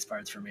coolest bass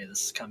parts for me.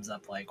 This comes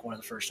up like one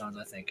of the first songs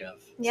I think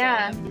of.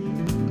 Yeah.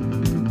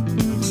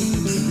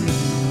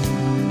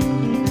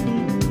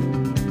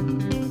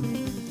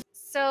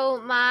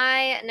 So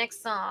my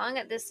next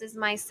song, this is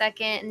my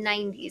second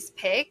 90s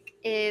pick,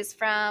 is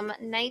from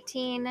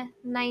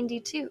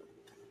 1992.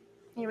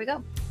 Here we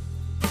go.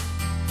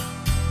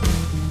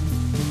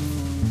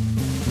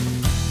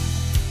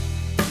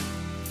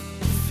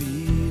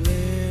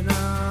 Feeling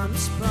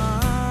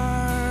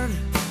uninspired,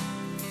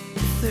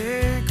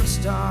 think I'll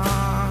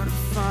start a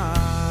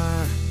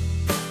fire.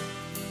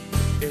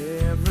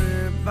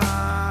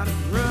 Everybody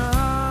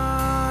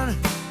run,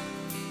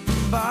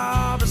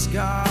 Bob's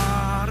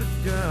got a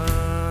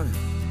gun.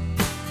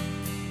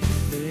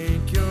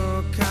 Think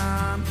you're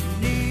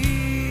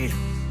company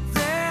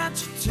that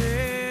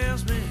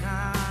tells me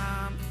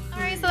how. All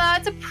right, so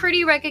that's a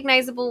pretty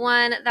recognizable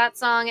one. That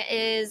song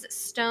is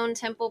Stone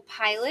Temple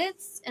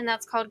Pilots, and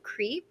that's called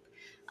Creep.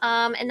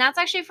 And that's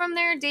actually from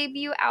their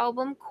debut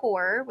album,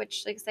 Core,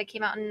 which, like I said,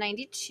 came out in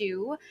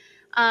 92.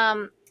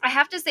 I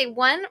have to say,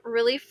 one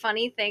really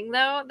funny thing,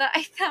 though, that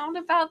I found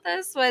about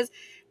this was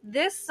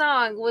this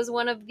song was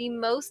one of the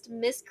most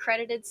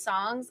miscredited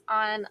songs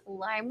on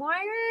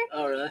LimeWire.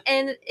 Oh, really?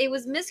 And it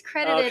was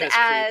miscredited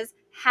as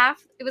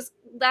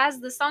as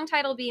the song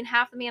title being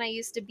Half the Man I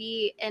Used to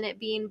Be, and it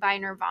being by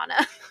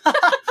Nirvana.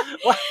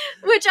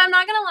 Which I'm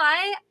not gonna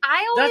lie,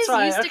 I always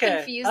used to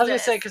confuse I was gonna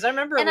this. say, because I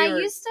remember And I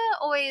used to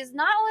always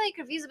not only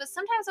confuse it, but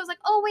sometimes I was like,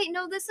 oh wait,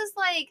 no, this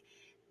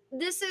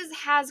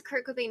has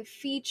Kurt Cobain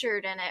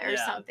featured in it or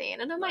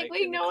something. And I'm like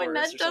wait, no, and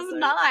that does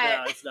not.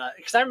 No, it's not.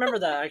 Because I remember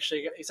that,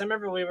 actually. Because I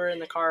remember we were in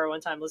the car one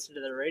time listening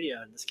to the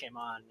radio and this came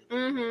on.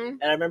 Mm-hmm.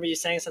 And I remember you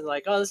saying something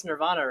like, oh, this is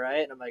Nirvana,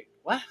 right? And I'm like,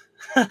 what?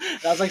 And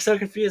I was like so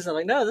confused. I'm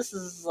like, no, this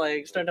is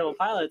like Stone Temple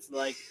Pilots. And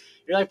like,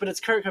 you're like, but it's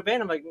Kurt Cobain.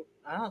 I'm like,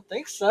 I don't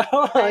think so.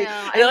 Like,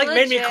 it like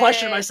made me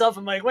question myself.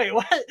 I'm like, wait,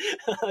 what?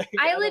 Like,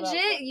 I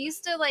legit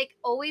used to like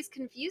always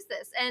confuse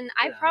this, and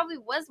I probably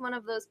was one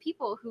of those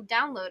people who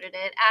downloaded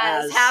it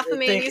as Half the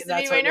Man Used to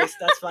Be right now.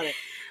 That's funny.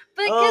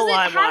 But because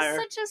it has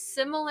such a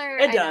similar,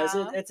 it does.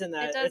 It's in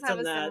that. It does have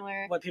in that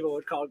similar, what people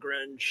would call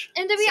grunge.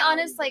 And to be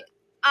honest, like,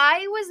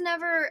 I was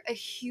never a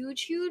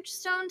huge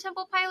Stone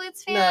Temple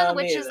Pilots fan,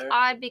 which is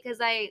odd because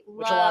I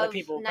love a lot of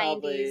people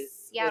 90s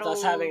Seattle, with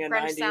us having a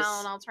grunge 90s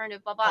sound,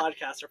 alternative, blah blah.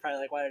 Podcasts are probably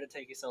like, why did it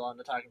take you so long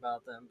to talk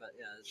about them? But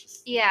yeah, it's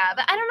just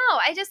but I don't know.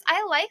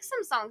 I like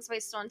some songs by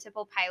Stone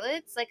Temple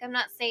Pilots. Like, I'm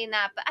not saying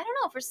that, but I don't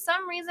know. For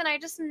some reason, I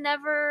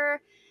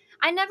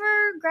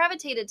never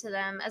gravitated to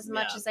them as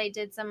much as I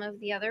did some of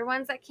the other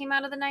ones that came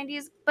out of the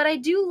 90s. But I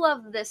do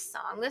love this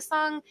song. This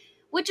song,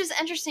 which is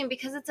interesting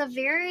because it's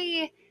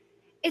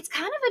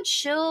kind of a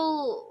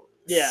chill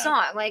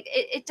song. Like,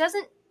 it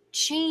doesn't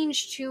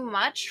change too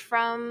much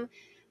from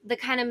the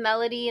kind of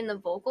melody and the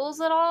vocals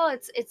at all.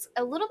 It's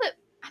a little bit,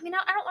 I mean,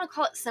 I don't want to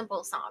call it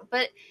simple song,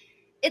 but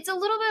it's a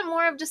little bit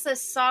more of just a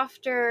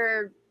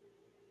softer,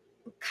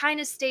 kind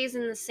of stays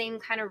in the same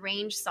kind of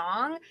range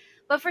song.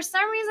 But for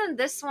some reason,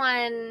 this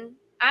one,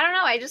 I don't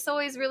know, I just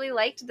always really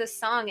liked this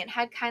song. It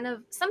had kind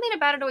of something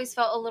about it always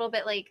felt a little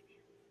bit like,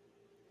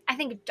 I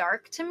think,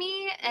 dark to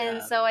me.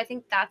 And so I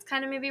think that's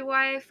kind of maybe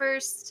why I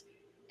first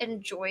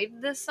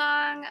enjoyed this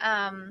song.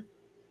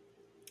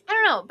 I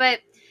don't know, but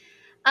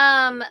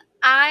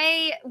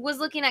I was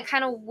looking at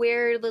kind of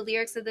where the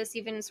lyrics of this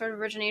even sort of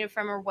originated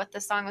from, or what the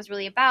song was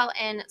really about,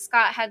 and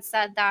Scott had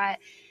said that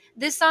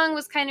this song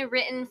was kind of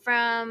written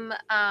from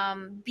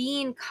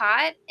being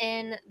caught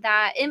in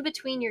that in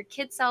between your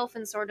kid self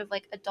and sort of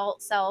like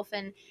adult self,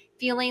 and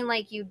feeling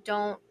like you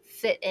don't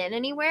fit in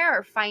anywhere,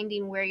 or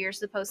finding where you're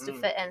supposed to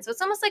fit in. So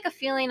it's almost like a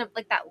feeling of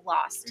like that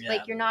lost,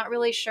 like you're not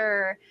really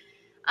sure,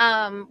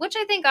 which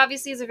I think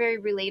obviously is a very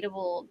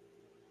relatable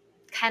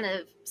kind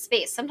of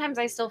space. Sometimes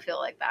I still feel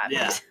like that.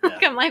 Yeah,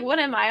 like, I'm like, what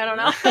am I? I don't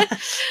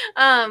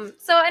know.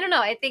 So I don't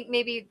know. I think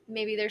maybe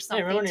there's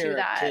something remember when to you were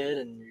that. a kid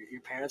and your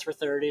parents were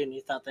 30 and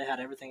you thought they had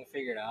everything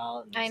figured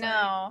out. And I it's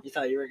know. Like, you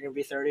thought you were going to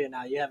be 30 and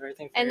now you have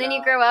everything figured out. And then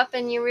you grow up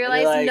and you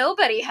realize like,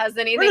 nobody has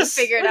anything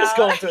figured we're out. just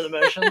going through the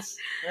motions.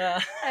 Yeah.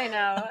 I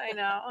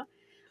know.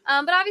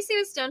 But obviously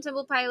with Stone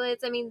Temple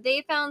Pilots, I mean,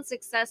 they found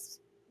success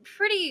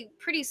pretty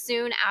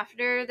soon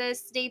after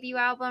this debut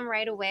album,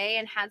 right away,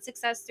 and had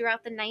success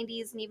throughout the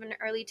 90s and even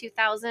early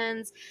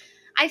 2000s.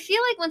 I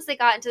feel like once they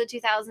got into the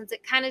 2000s,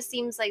 it kind of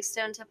seems like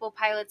Stone Temple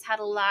Pilots had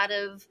a lot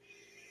of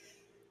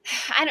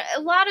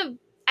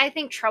I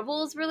think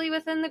troubles really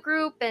within the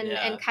group,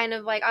 and kind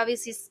of like,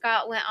 obviously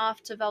Scott went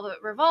off to Velvet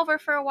Revolver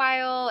for a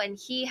while, and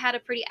he had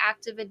a pretty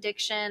active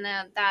addiction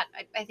that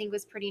I think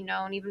was pretty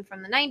known even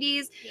from the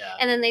 90s.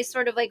 And then they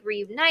sort of like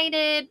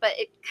reunited, but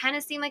it kind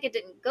of seemed like it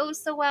didn't go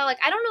so well. Like,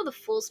 I don't know the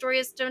full story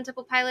of Stone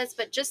Temple Pilots,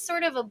 but just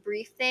sort of a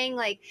brief thing.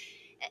 Like,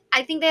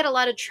 I think they had a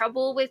lot of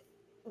trouble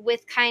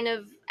with kind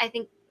of, I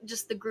think,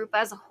 just the group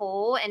as a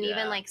whole, and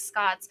even like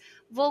Scott's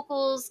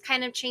vocals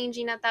kind of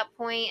changing at that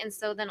point. And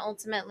so then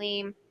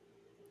ultimately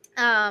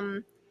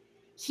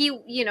he,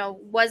 you know,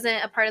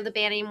 wasn't a part of the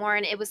band anymore,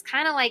 and it was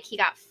kind of like he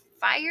got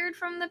fired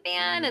from the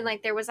band, and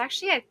like there was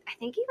actually I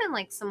think even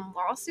like some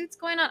lawsuits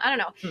going on. I don't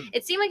know.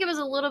 It seemed like it was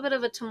a little bit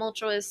of a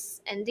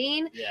tumultuous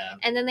ending.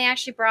 And then they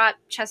actually brought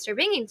Chester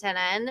Bennington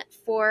in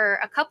for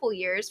a couple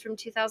years from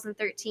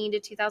 2013 to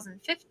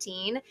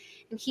 2015,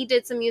 and he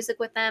did some music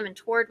with them and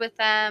toured with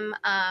them.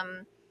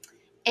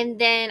 And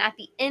then at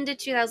the end of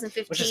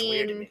 2015, which is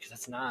weird to me because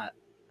it's not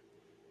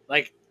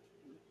like,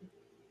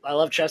 I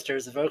love Chester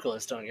as a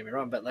vocalist, don't get me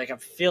wrong, but like I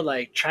feel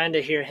like trying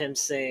to hear him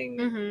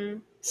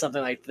sing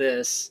something like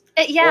this,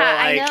 or like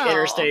I know.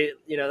 Interstate,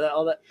 you know,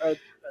 all that, or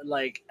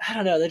like, I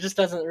don't know, that just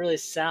doesn't really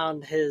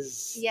sound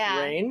his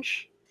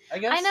range, I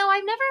guess. I know.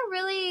 I've never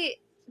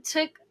really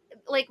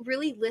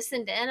really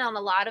listened in on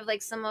a lot of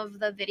like some of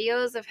the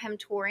videos of him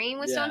touring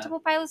with Stone Temple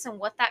Pilots and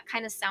what that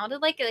kind of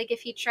sounded like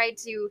if he tried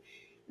to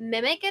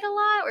mimic it a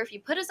lot, or if he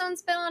put his own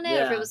spin on it,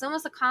 or if it was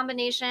almost a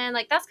combination.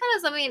 Like, that's kind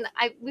of something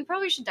we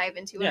probably should dive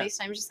into one of these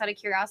times, just out of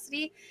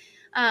curiosity.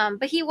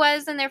 But he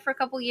was in there for a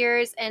couple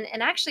years, and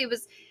actually it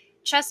was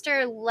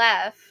Chester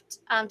left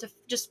to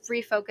just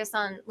refocus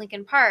on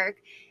Linkin Park,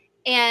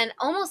 and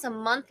almost a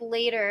month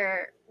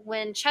later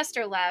when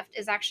Chester left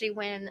is actually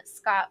when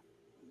Scott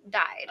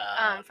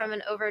died from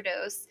an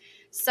overdose.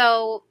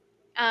 So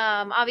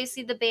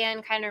obviously the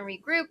band kind of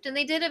regrouped, and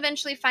they did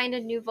eventually find a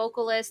new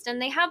vocalist,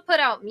 and they have put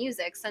out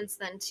music since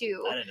then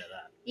too. I didn't know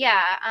that.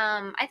 Yeah,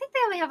 I think they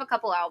only have a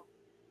couple out,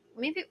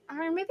 maybe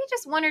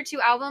just one or two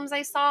albums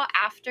I saw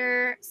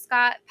after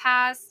Scott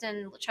passed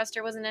and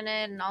Chester wasn't in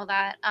it and all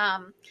that.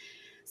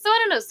 So I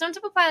don't know. Stone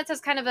Temple Pilots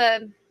has kind of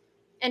a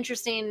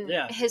interesting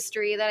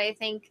history that I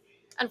think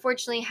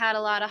unfortunately had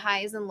a lot of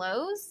highs and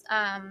lows.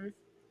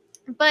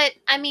 But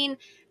I mean,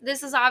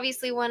 this is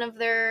obviously one of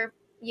their,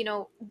 you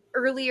know,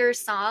 earlier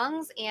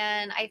songs,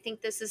 and I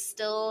think this is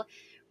still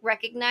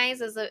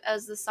recognized as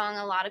the song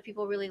a lot of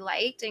people really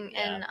liked,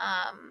 and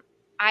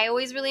I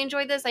always really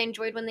enjoyed this. I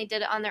enjoyed when they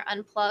did it on their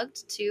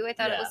Unplugged too. I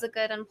thought it was a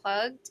good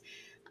Unplugged.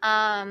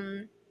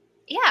 And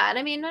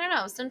I mean, I don't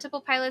know, Stone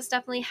Temple Pilots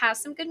definitely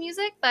has some good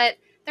music, but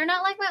they're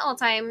not like my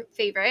all-time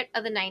favorite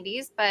of the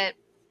 90s, but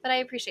I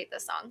appreciate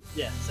this song.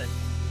 Yeah, same.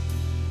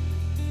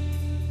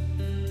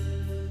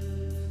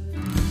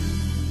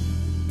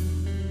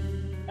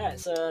 Alright,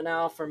 so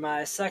now for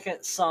my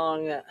second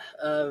song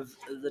of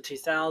the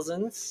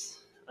 2000s.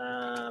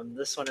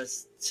 This one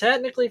is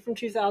technically from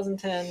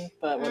 2010,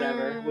 but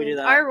whatever. We do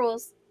that. Our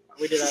rules.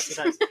 We do that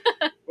sometimes.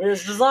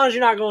 As long as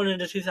you're not going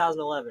into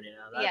 2011, you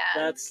know.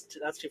 That's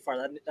too far.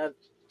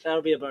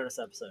 That'll be a bonus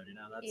episode, you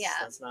know.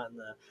 That's not in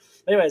the...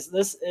 Anyways,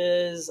 this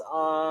is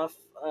off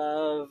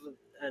of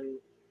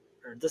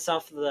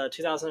the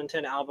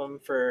 2010 album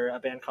for a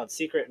band called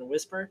Secret and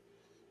Whisper,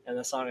 and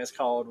the song is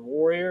called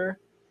Warrior,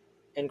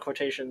 in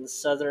quotations,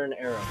 Southern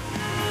Arrow.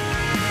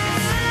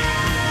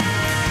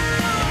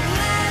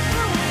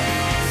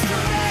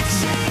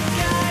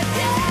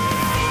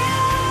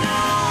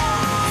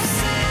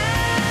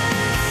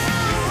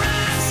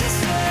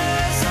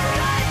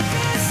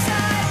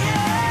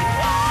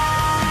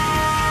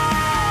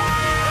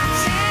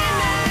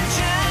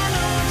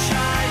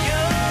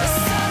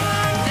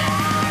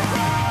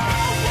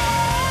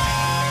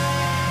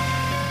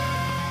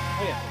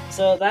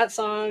 So that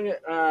song,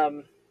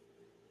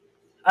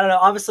 I don't know,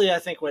 obviously I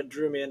think what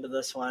drew me into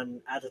this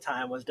one at the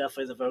time was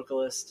definitely the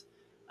vocalist,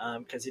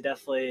 because he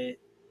definitely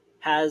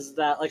has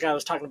that, like I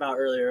was talking about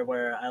earlier,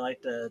 where I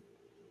like to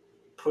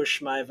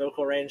push my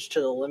vocal range to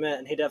the limit,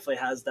 and he definitely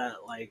has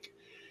that like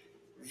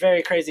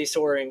very crazy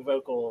soaring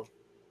vocal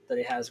that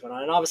he has going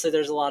on. And obviously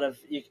there's a lot of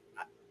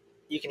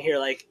you can hear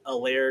like a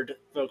layered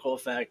vocal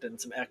effect and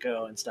some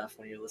echo and stuff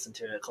when you listen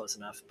to it close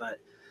enough. But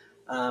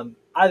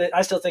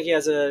I still think he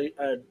has a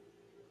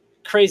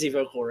crazy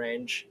vocal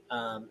range,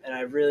 and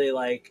I really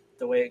like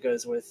the way it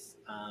goes with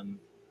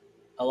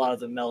a lot of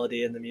the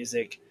melody and the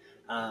music.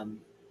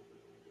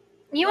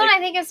 You know what I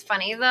think is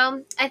funny,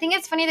 though? I think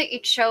it's funny that you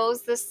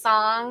chose this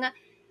song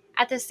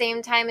at the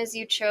same time as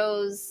you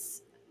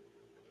chose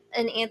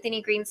an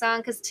Anthony Green song,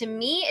 because to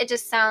me,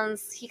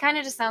 he kind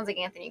of just sounds like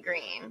Anthony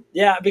Green.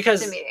 Yeah,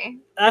 because to me,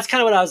 that's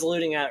kind of what I was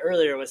alluding at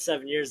earlier with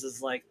 7 Years,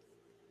 is like,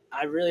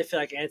 I really feel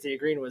like Anthony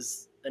Green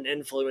was an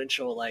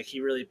influential, like, he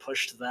really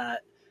pushed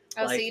that.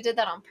 Oh, like, so you did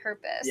that on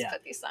purpose, yeah,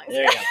 put these songs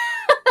there you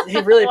go. He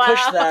really Wow.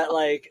 pushed that,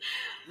 like,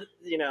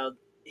 you know,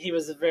 he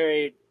was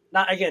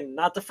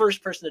not the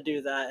first person to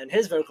do that, and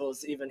his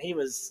vocals, even, he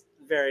was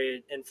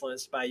very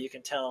influenced by, you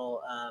can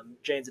tell,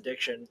 Jane's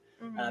Addiction,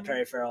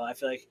 Perry Farrell. I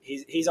feel like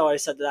he's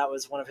always said that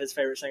was one of his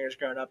favorite singers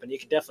growing up, and you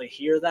can definitely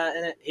hear that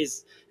in it.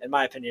 He's, in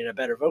my opinion, a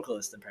better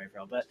vocalist than Perry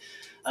Farrell.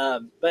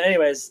 But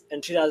anyways,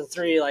 in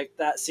 2003, like,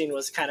 that scene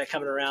was kind of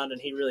coming around,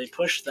 and he really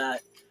pushed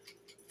that.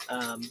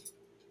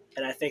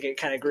 And I think it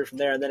kind of grew from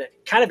there, and then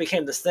it kind of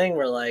became this thing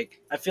where,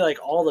 like, I feel like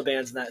all the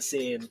bands in that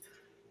scene,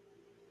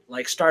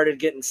 like, started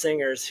getting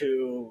singers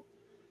who,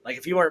 like,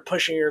 if you weren't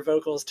pushing your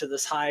vocals to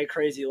this high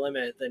crazy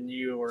limit, then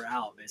you were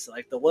out, basically.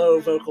 Like, the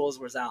low vocals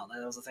was out.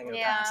 That was a thing in the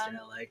past, you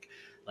know,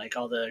 like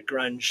all the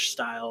grunge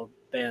style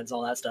bands,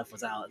 all that stuff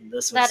was out, and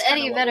this was that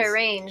Eddie Vedder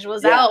range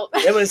was out.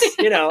 It was,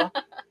 you know,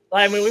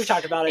 I mean, we've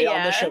talked about it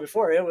on this show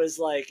before. It was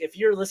like, if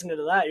you're listening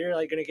to that, you're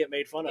like going to get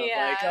made fun of.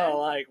 Like, oh,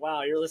 like,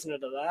 wow, you're listening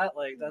to that?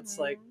 Like, that's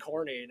like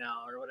corny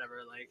now or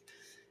whatever. Like,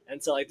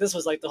 and so like this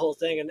was like the whole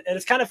thing, and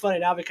it's kind of funny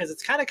now because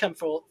it's kind of come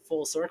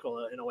full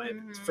circle in a way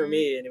for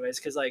me, anyways.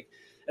 Because like,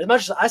 as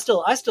much as I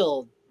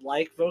still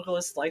like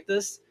vocalists like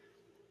this,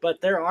 but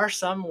there are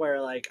some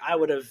where like I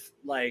would have,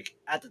 like,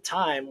 at the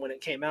time when it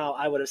came out,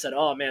 I would have said,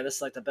 oh man, this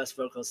is like the best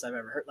vocalist I've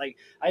ever heard. Like,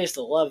 I used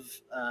to love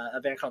a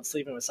band called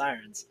Sleeping with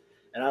Sirens,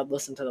 and I'd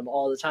listen to them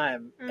all the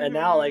time. And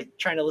now, like,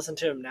 trying to listen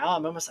to them now,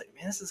 I'm almost like,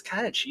 man, this is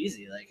kind of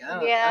cheesy. Like, I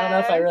don't know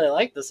if I really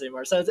like this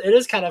anymore. So it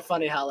is kind of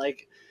funny how,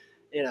 like,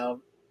 you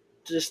know,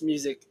 just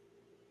music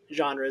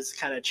genres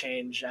kind of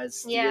change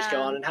as years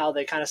go on, and how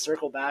they kind of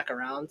circle back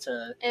around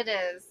to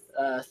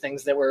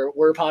things that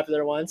were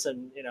popular once.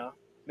 And, you know,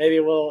 maybe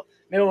we'll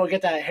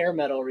get that hair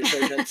metal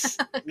resurgence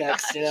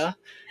next. You know,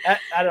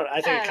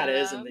 I think it kind of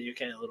is in the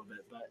UK a little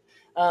bit,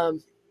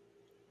 but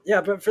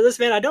yeah. But for this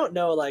band, I don't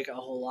know like a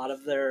whole lot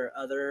of their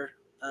other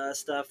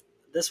stuff.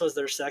 This was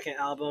their second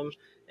album,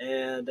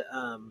 and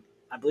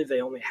I believe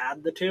they only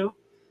had the two.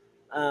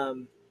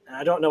 And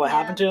I don't know what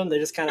happened to them. They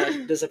just kind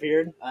of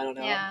disappeared. I don't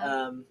know.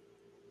 Yeah.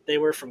 They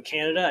were from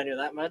Canada. I knew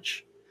that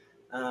much.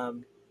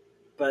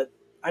 But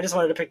I just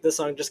wanted to pick this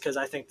song just because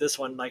I think this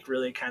one like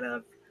really kind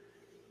of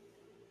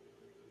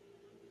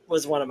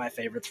was one of my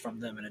favorites from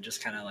them, and it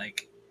just kind of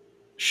like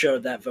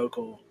showed that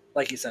vocal,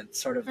 like you said,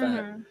 sort of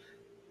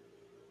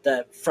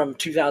that from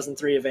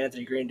 2003 of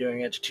Anthony Green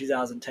doing it to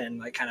 2010,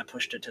 like kind of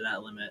pushed it to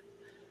that limit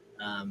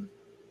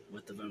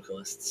with the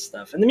vocalist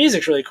stuff. And the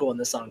music's really cool in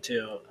this song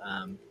too.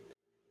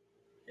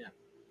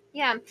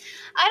 Yeah. I don't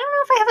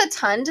know if I have a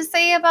ton to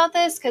say about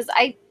this, because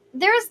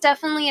there was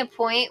definitely a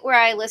point where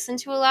I listened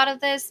to a lot of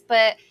this,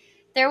 but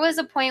there was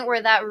a point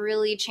where that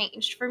really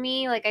changed for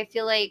me. Like, I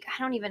feel like, I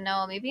don't even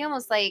know, maybe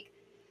almost like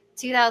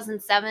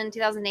 2007,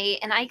 2008.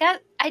 And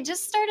I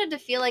just started to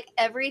feel like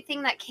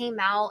everything that came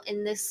out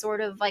in this sort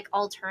of like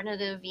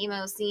alternative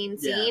emo scene,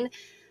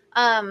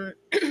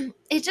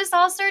 it just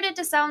all started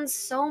to sound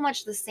so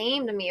much the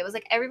same to me. It was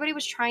like everybody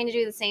was trying to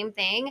do the same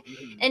thing.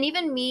 And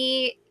even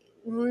me,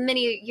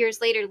 many years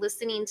later,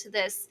 listening to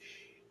this,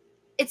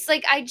 it's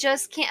like I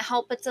just can't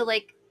help but to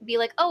like be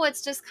like, oh,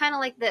 it's just kind of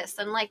like this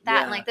and like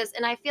that and like this.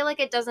 And I feel like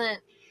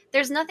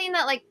there's nothing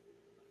that like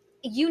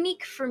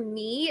unique for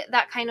me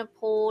that kind of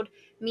pulled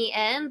me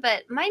in.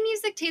 But my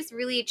music taste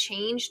really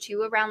changed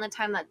too around the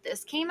time that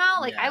this came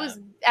out. Like I was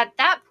at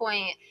that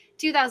point,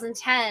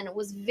 2010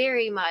 was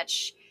very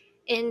much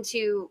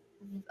into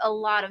a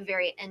lot of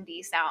very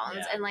indie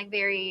sounds and like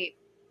very,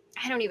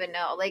 I don't even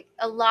know, like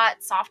a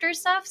lot softer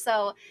stuff.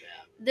 So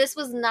this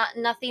was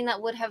nothing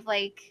that would have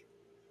like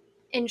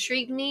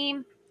intrigued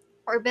me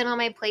or been on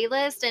my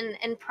playlist,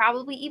 and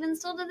probably even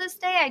still to this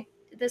day,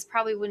 this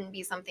probably wouldn't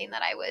be something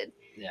that I would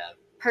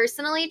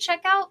personally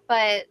check out.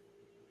 But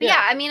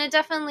yeah, I mean,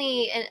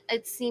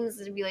 it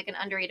seems to be like an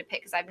underrated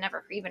pick because I've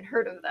never even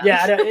heard of them.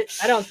 Yeah,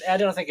 I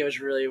don't think it was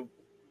really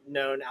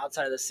known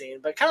outside of the scene,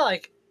 but kind of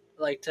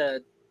like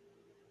to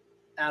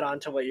add on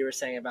to what you were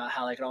saying about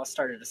how like it all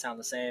started to sound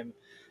the same.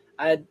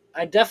 I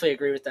definitely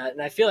agree with that,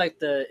 and I feel like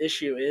the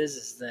issue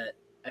is that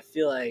I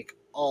feel like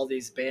all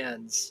these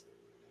bands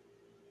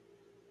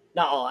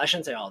not all. I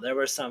shouldn't say all. There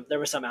were some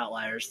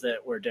outliers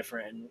that were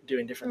different and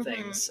doing different Mhm.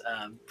 things.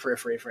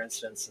 Periphery, for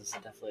instance, is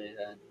definitely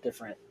a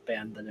different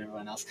band than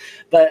everyone else.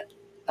 But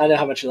I know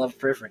how much you love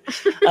Periphery.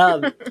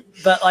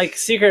 But like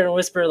Secret and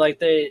Whisper, like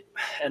they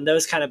and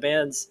those kind of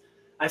bands,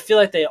 I feel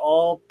like they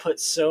all put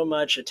so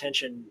much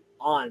attention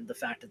on the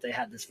fact that they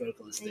had this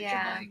vocalist that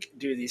Yeah. could like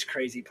do these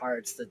crazy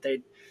parts that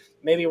they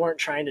maybe weren't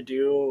trying to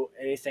do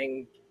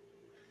anything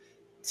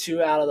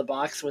too out of the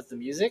box with the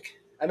music.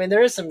 I mean,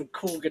 there is some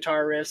cool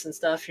guitar riffs and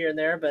stuff here and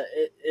there, but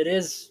it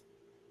is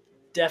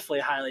definitely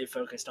highly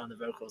focused on the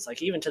vocals.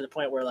 Like even to the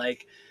point where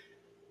like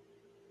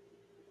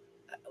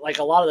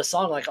a lot of the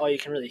song, like all you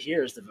can really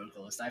hear is the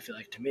vocalist. I feel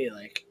like to me,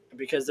 like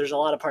because there's a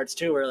lot of parts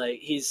too where like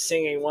he's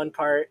singing one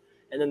part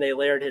and then they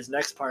layered his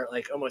next part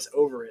like almost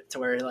over it to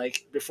where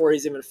like before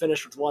he's even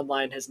finished with one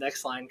line, his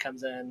next line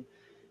comes in,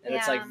 and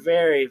it's like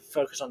very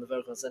focused on the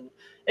vocals, and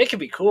it can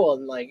be cool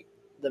and like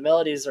the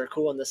melodies are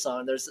cool in this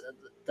song. There's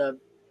the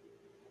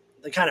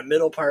kind of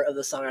middle part of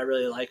the song I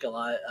really like a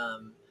lot,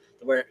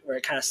 where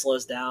it kind of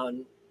slows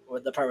down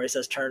with the part where he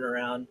says turn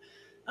around.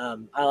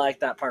 I like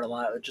that part a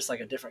lot. It's just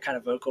like a different kind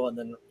of vocal, and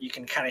then you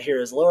can kind of hear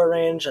his lower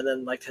range and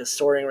then like his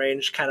soaring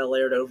range kind of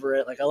layered over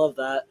it. Like I love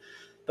that.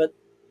 But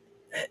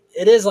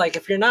it is like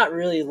if you're not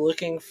really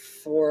looking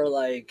for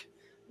like,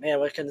 man,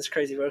 what can this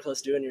crazy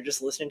vocalist do, and you're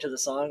just listening to the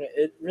song,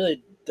 it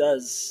really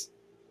does.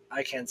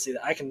 I can see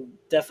that. I can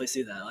definitely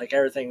see that. Like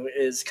everything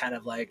is kind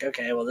of like,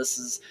 okay, well, this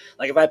is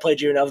like if I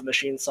played you an Of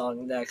Machine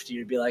song next,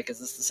 you'd be like, is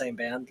this the same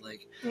band?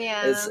 Like,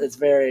 Yeah. it's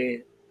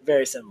very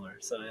very similar.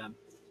 So yeah.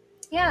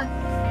 Yeah.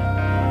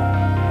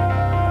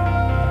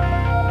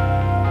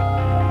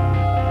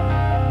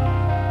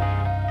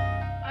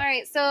 All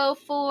right, so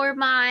for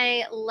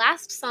my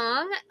last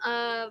song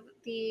of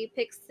the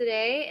picks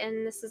today,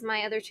 and this is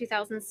my other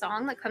 2000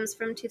 song that comes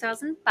from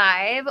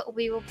 2005,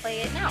 we will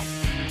play it now.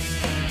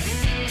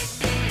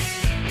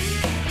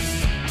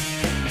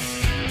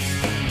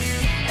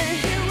 And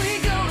here we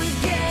go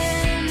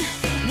again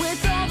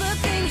with all the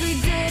things we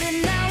did,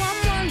 and now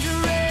I'm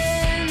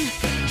wondering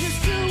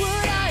just who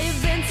would I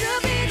have been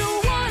to be the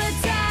one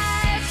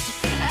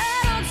attached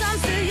at all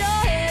times to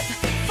your hip.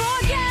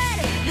 Forget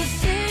the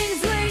things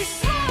we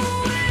swore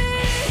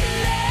we'd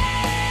let.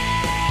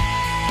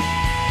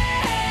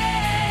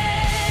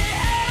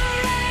 I'll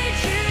write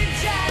you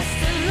just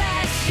to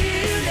let you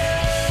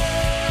know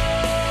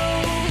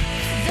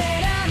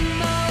that I'm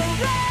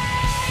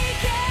alright.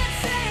 Can't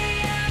say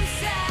I'm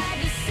sad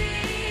to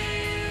see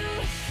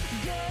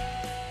you go.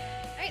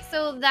 All right, so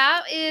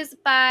that is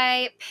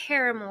by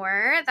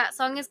Paramore. That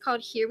song is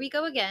called Here We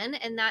Go Again,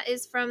 and that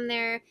is from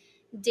their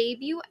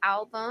debut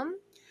album.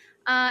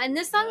 And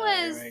this song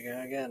was... Here we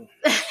go again.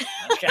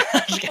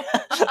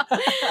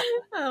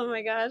 Oh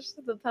my gosh,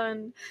 the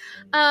pun.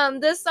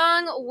 This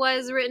song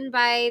was written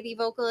by the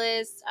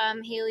vocalist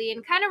Haley,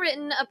 and kind of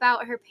written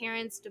about her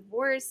parents'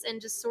 divorce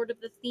and just sort of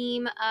the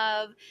theme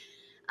of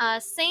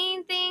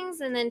saying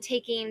things and then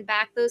taking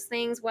back those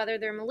things, whether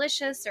they're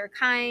malicious or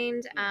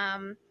kind.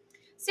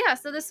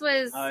 So this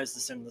was... I always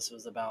assumed this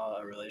was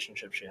about a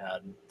relationship she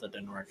had that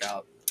didn't work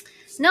out.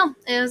 No,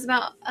 it was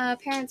about a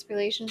parents'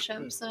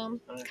 relationship. So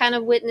Okay. kind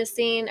of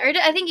witnessing, or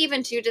I think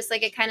even too, just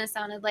like it kind of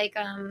sounded like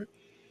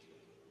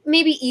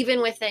maybe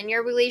even within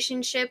your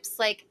relationships,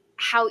 like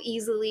how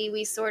easily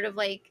we sort of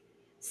like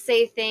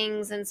say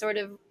things and sort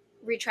of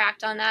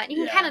retract on that. And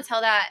you can kind of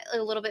tell that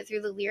a little bit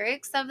through the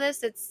lyrics of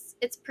this.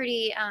 It's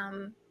pretty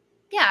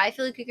I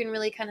feel like you can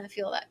really kind of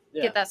feel that,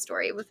 get that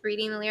story with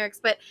reading the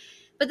lyrics. But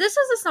this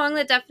was a song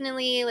that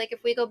definitely, like,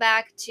 if we go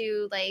back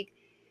to like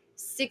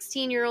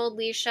 16-year-old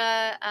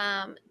Leisha,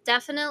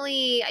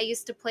 definitely I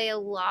used to play a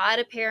lot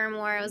of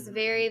Paramore. I was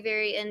very,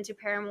 very into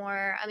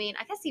Paramore. I mean,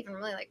 I guess even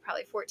really like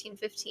probably 14,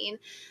 15.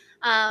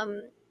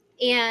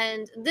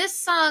 And this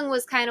song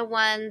was kind of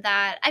one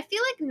that I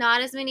feel like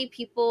not as many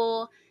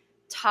people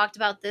talked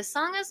about this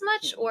song as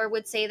much, or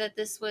would say that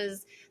this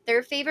was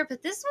their favorite,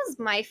 but this was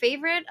my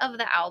favorite of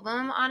the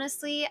album,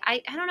 honestly.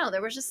 I don't know,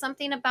 there was just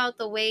something about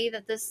the way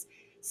that this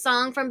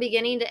song from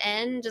beginning to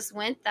end just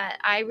went that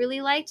I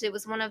really liked. It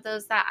was one of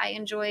those that I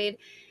enjoyed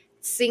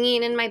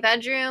singing in my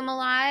bedroom a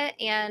lot,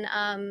 and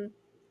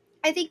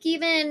I think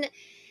even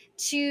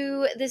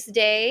to this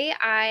day,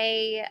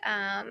 I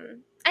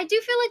do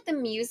feel like the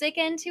music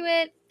into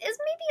it is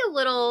maybe a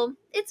little,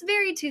 it's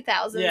very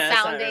 2000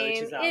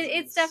 sounding.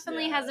 It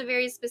definitely has a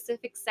very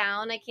specific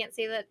sound. I can't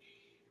say that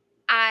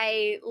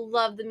I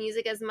love the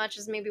music as much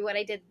as maybe what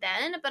I did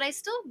then, but I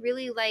still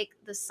really like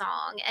the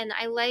song, and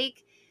I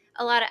like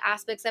a lot of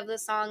aspects of the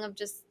song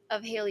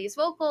of Haley's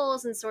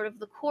vocals and sort of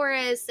the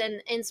chorus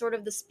and sort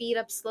of the speed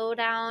up, slow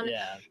down.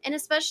 Yeah. And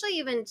especially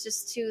even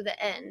just to the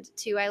end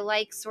too. I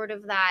like sort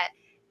of that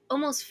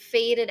almost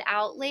faded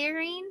out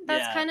layering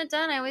that's kind of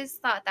done. I always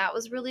thought that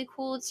was really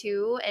cool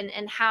too.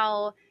 And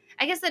how,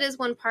 I guess that is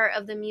one part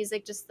of the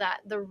music, just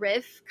that the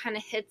riff kind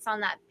of hits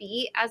on that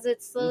beat as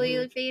it's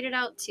slowly faded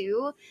out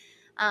too.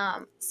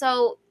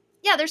 So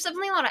yeah, there's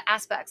definitely a lot of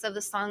aspects of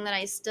the song that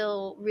I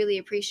still really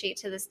appreciate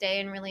to this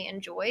day and really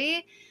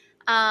enjoy.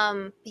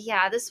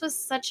 Yeah, this was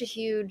such a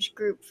huge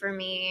group for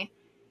me.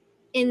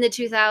 in the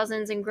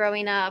 2000s and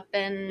growing up,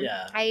 and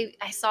Yeah. I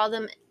saw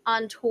them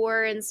on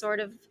tour in sort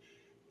of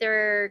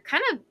their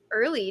kind of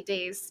early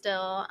days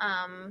still,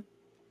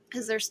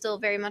 because they're still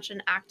very much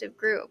an active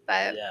group.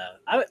 But Yeah,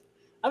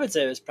 I would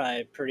say it was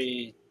probably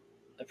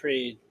a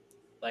pretty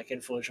like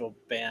influential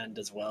band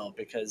as well,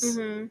 because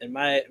Mhm. in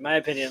my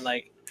opinion,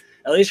 like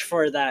at least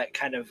for that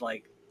kind of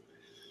like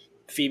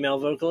female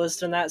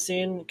vocalist in that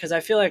scene, because I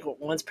feel like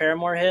once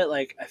Paramore hit,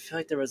 like I feel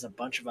like there was a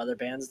bunch of other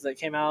bands that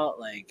came out.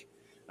 Like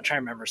I'm trying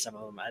to remember some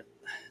of them.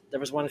 There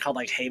was one called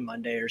like Hey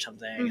Monday or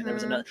something, and there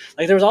was Mhm. another,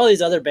 like there was all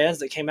these other bands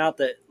that came out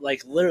that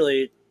like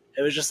literally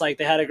it was just like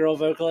they had a girl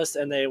vocalist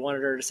and they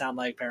wanted her to sound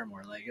like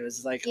Paramore. Like it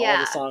was like all Yeah.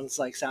 the songs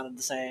like sounded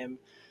the same.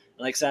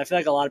 Like so, I feel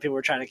like a lot of people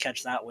were trying to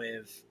catch that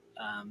wave,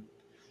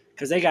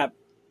 because they got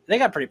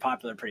pretty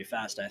popular pretty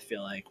fast. I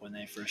feel like when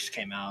they first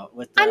came out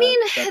with the, I mean,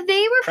 the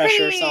they were Pressure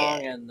pretty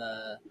song and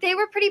the they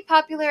were pretty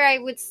popular, I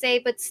would say,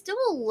 but still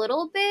a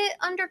little bit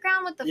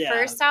underground with the Yeah.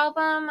 first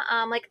album.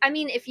 Like, I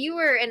mean, if you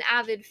were an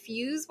avid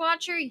Fuse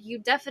watcher, you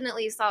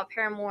definitely saw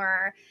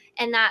Paramore,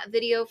 and that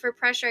video for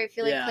Pressure, I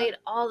feel like Yeah. played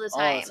all the all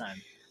time. the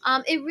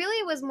time. It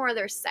really was more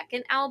their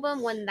second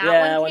album when that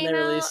Yeah, one when came they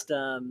out. released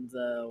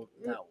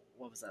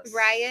what was that?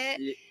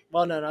 Riot?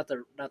 Well, no, not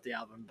the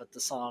album, but the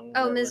song.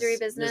 Oh, that Misery was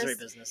Business? Misery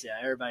Business. Yeah,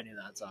 everybody knew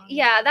that song.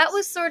 Yeah, that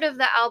was sort of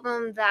the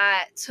album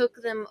that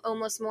took them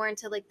almost more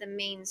into like the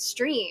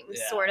mainstream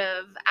Yeah. sort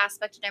of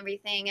aspect and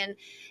everything. And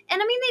I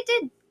mean, they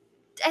did,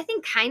 I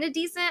think, kind of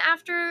decent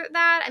after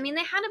that. I mean,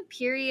 they had a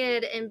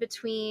period in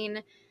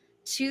between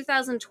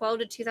 2012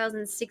 to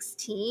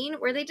 2016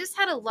 where they just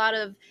had a lot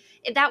of,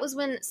 that was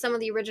when some of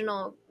the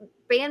original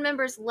band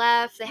members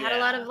left. They had a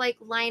lot Yeah. of like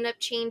lineup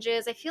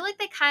changes. I feel like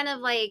they kind of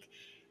like,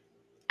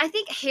 I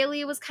think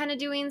Haley was kind of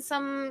doing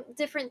some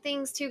different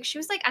things too. She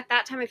was like, at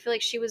that time, I feel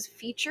like she was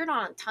featured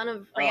on a ton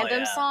of random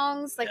yeah.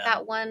 songs, like Yeah.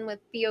 that one with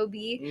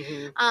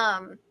B.O.B.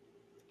 Mhm.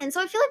 And so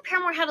I feel like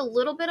Paramore had a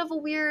little bit of a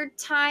weird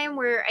time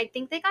where I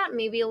think they got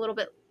maybe a little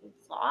bit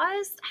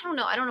lost. I don't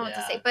know what to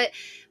Yeah. say.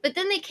 But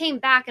then they came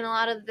back, and a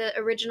lot of the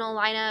original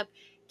lineup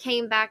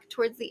came back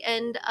towards the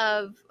end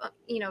of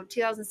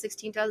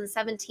 2016,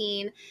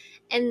 2017,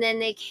 and then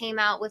they came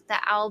out with the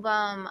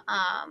album.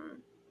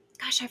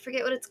 Gosh, I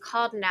forget what it's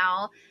called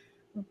now.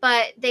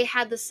 But they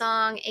had the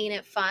song "Ain't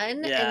It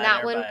Fun," Yeah, and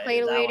that one everybody-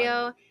 played on the that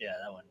radio. one- yeah,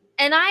 that one.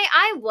 And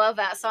I love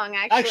that song,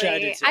 actually. Actually, I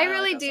do too. I like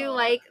really that do song a lot.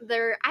 like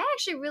I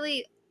actually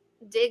really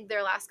dig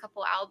their last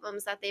couple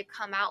albums that they've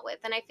come out with.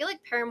 And I feel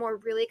like Paramore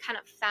really kind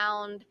of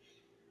found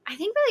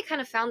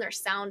their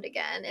sound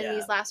again in Yeah.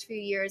 these last few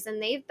years.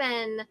 And they've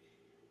gotten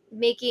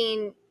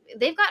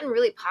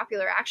really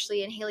popular,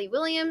 actually. And Hayley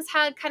Williams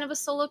had kind of a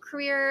solo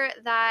career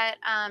that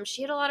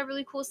she had a lot of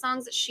really cool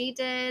songs that she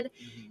did.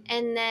 Mhm.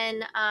 And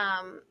then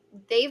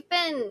they've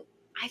been,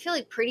 I feel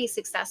like, pretty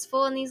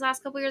successful in these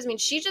last couple years. I mean,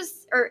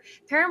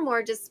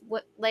 Paramore just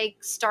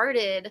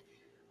started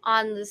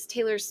on this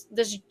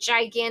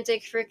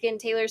gigantic freaking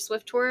Taylor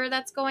Swift tour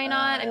that's going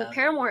on. I mean, Yeah.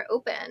 Paramore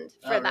opened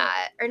for really?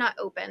 that, or not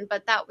open,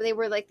 but that they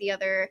were like the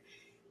other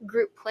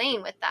group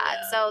playing with that.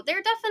 Yeah. So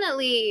they're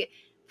definitely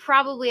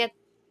probably at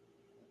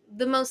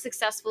the most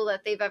successful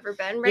that they've ever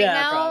been right Yeah,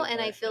 now. probably, And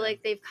I feel yeah.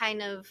 like they've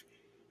kind of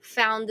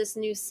found this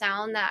new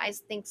sound that I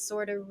think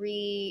sort of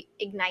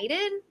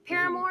reignited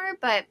Paramore.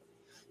 But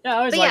Yeah, I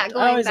always yeah, liked.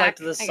 going I always back, liked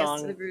this I guess,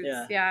 song. to the roots.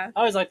 Yeah. Yeah. I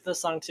always liked this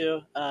song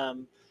too.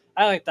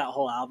 I liked that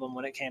whole album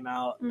when it came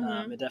out.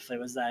 Mhm. It definitely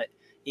was that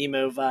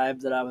emo vibe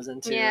that I was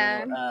into.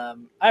 Yeah.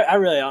 I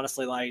really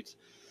honestly liked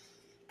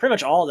pretty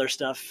much all of their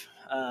stuff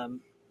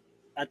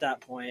at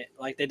that point.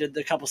 Like they did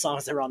the couple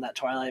songs that were on that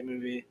Twilight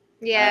movie.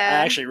 Yeah.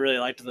 I actually really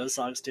liked those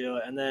songs too.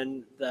 And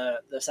then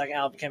the second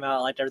album came out,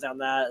 I liked everything on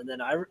that. And then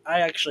I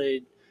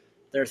actually,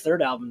 their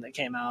third album that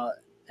came out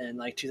in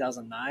like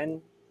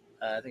 2009,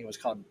 I think it was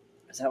called,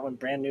 is that one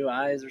Brand New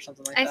Eyes or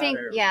something like I that? think,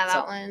 Or yeah, that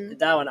something- one.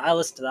 That one, I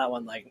listened to that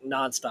one like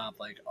nonstop,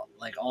 like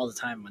all the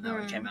time when that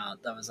one Mm. came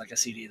out. That was like a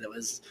CD that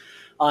was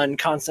on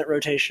constant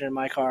rotation in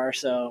my car.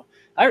 So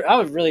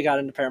I really got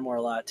into Paramore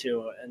a lot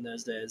too in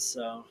those days.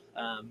 So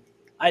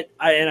I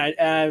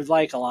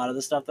like a lot of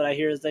the stuff that I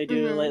hear as they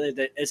do Mhm. lately.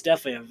 That it's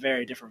definitely a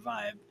very different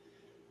vibe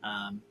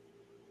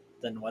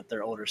than what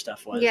their older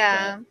stuff was.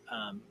 Yeah.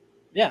 But,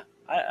 yeah.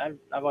 I've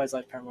always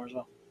liked Paramore as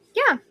well.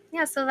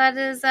 Yeah. So that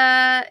is,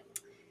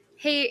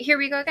 hey, here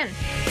we go again.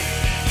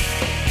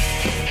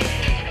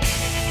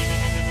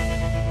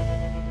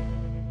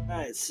 All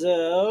right,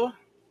 so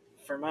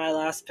for my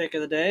last pick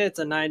of the day, it's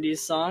a 90s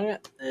song. It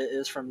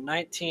is from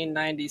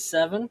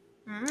 1997.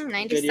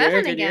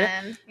 97 good year.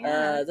 again.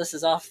 Yeah. This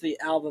is off the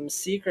album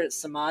Secret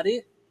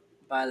Samadhi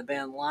by the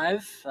band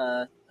Live,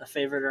 a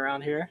favorite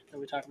around here that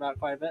we talk about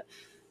quite a bit.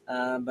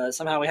 But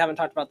somehow we haven't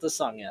talked about this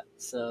song yet.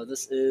 So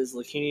this is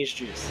Lakini's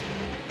Juice.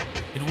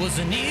 It was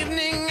an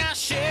evening I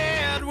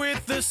shared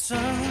with the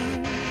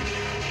sun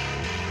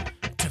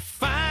to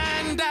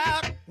find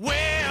out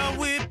where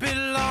we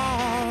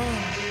belong.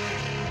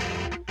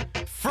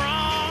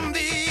 From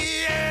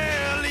the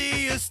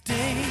earliest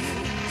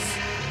days,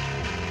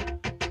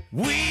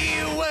 we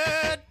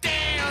were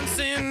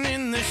dancing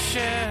in the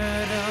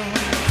shadows.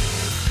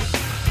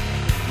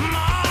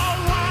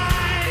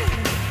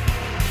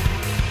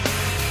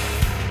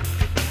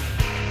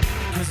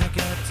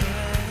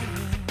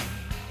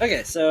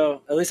 Okay,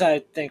 so at least I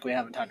think we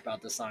haven't talked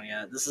about this song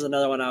yet. This is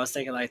another one I was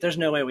thinking, like, there's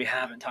no way we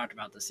haven't talked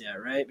about this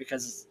yet, right?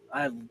 Because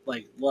I,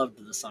 like, loved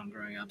this song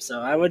growing up.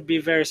 So I would be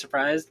very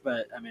surprised,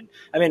 but, I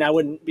mean, I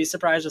wouldn't be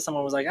surprised if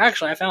someone was like,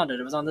 actually, I found it.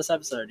 It was on this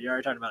episode. You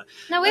already talked about it.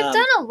 No, we've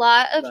done a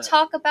lot of but-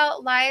 talk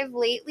about Live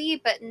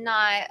lately, but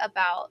not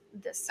about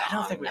this song. I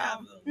don't think we no.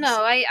 have, though.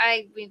 No,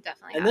 we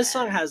definitely And this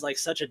haven't. song has, like,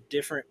 such a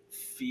different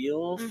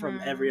feel from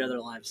Mhm. every other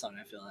live song,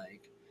 I feel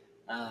like.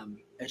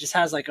 It just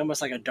has, like,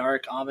 almost like a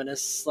dark,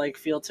 ominous, like,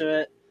 feel to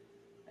it.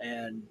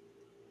 And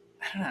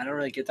I don't know, I don't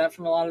really get that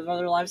from a lot of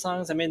other live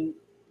songs. I mean,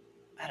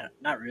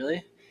 not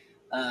really.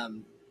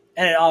 And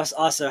it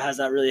also has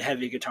that really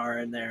heavy guitar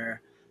in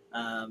there.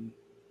 And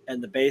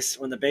the bass,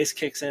 when the bass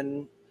kicks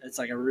in, it's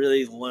like a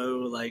really low,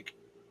 like,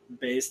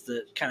 bass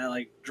that kind of,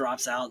 like,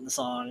 drops out in the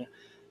song.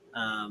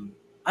 I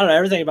don't know,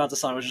 everything about the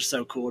song was just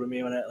so cool to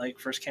me when it, like,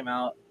 first came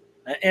out.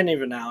 And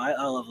even now, I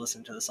love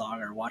listening to the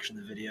song or watching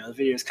the video. The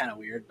video is kind of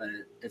weird, but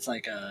it's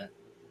like a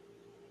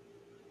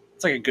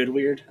good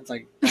weird. It's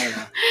like, I don't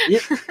know. You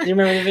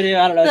remember the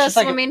video? I don't know. It's The just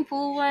like swimming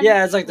pool one?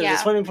 yeah, it's like there's Yeah. a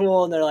swimming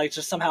pool and they're like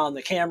just somehow on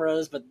the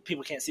cameras, but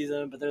people can't see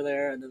them, but they're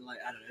there. And then like,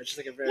 I don't know. It's just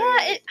like a very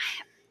Yeah,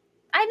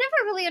 I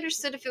never really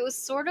understood if it was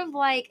sort of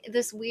like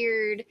this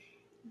weird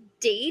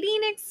dating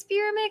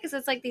experiment because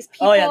it's like these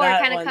people Oh, yeah, are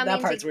that kind of one- that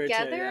coming part's weird, too.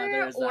 together, Yeah,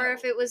 there's that or one.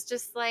 if it was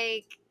just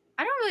like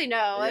I don't really know.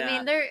 I Yeah.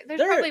 mean, there's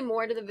There- probably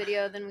more to the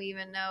video than we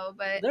even know,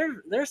 but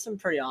there's some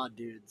pretty odd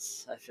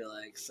dudes, I feel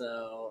like.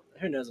 So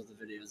who knows what the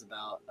video is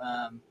about?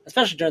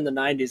 Especially during the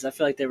 '90s, I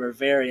feel like they were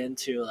very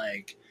into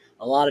like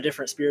a lot of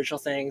different spiritual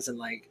things and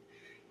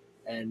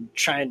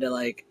trying to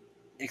like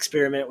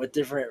experiment with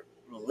different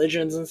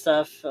religions and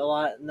stuff a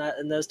lot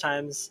in those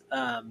times.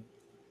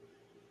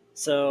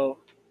 So,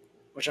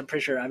 which I'm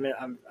pretty sure. I mean,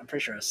 I'm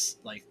pretty sure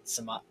like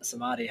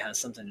samadhi has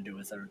something to do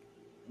with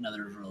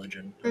another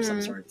religion of some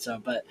Mhm. sort. So,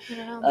 but. I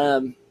don't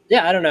know.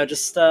 Yeah, I don't know,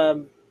 just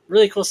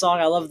really cool song.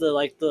 I love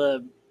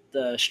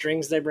the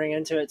strings they bring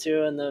into it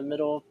too in the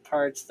middle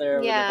parts there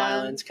where the Yeah.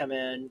 violins come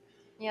in.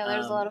 Yeah,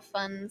 there's a lot um, of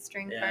fun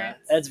string Yeah,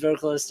 parts. Ed's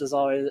vocalist as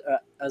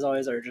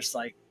always are just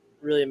like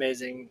really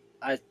amazing.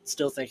 I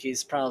still think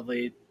he's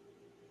probably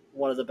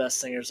one of the best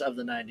singers of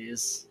the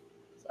 '90s,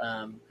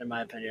 in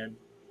my opinion.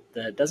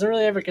 That doesn't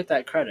really ever get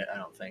that credit, I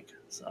don't think.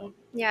 So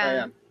Yeah.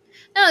 yeah.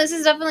 No, this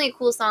is definitely a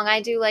cool song.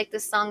 I do like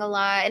this song a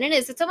lot. And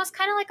it's almost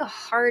kind of like a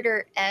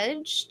harder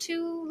edge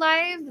to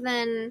Live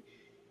than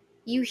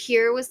you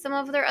hear with some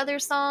of their other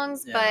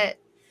songs, Yeah.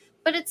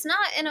 but it's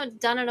not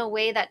done in a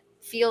way that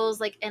feels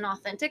like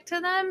inauthentic to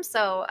them.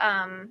 So,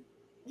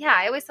 yeah,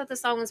 I always thought the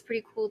song was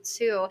pretty cool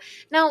too.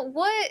 Now,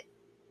 which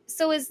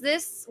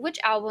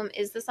album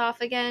is this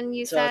off again?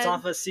 You So said it's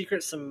off of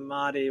Secret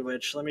Samadhi,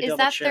 which let me is double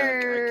that check.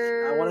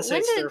 their? I want to say when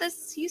it's did their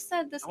this? You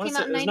said this I wanna came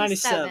say out it was in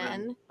 97.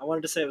 '97. I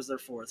wanted to say it was their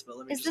fourth, but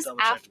let me Is just this double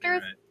check to be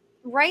after- right.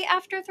 Right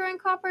after Throwing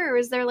Copper, or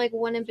is there like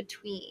one in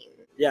between?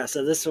 Yeah,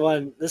 so this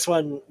one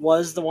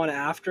was the one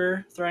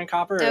after Throwing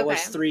Copper. It was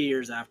Okay. 3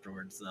 years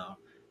afterwards, though.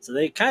 So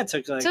they kind of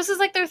took like So this is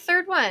like their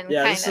third one.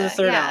 yeah, kinda. this is the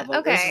third Yeah, album.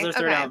 Okay, This is their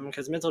third okay. album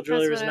because Mental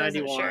Jewelry was what I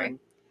wasn't 91. sure.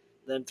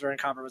 Then Throwing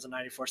Copper was in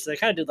 94. So they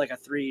kind of did like a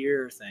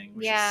 3-year thing,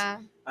 which Yeah,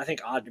 is I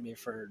think odd to me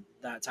for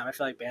that time. I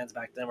feel like bands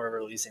back then were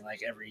releasing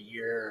like every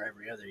year or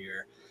every other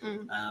year.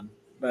 Mm.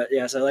 But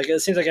yeah, so like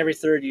it seems like every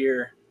third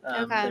year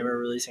Okay. they were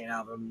releasing an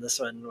album. This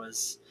one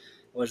was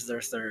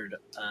their third.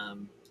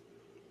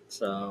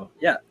 So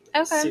yeah,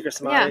 okay. Secret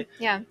Samadhi.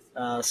 Yeah,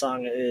 The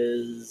song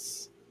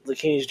is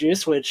Lakini's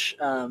Juice, which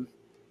funny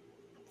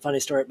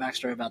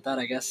backstory about that,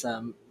 I guess.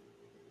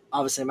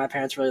 Obviously, my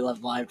parents really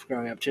loved Live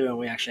growing up too, and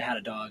we actually had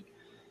a dog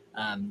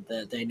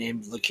that they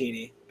named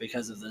Lakini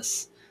because of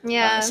this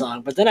yeah.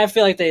 song. But then I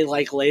feel like they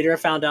like later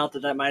found out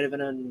that might have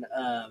been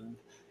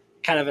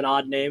kind of an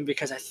odd name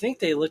because I think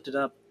they looked it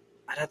up.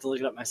 I'd have to look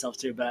it up myself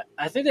too, but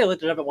I think they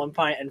looked it up at one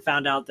point and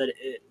found out that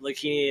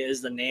Lakini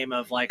is the name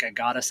of like a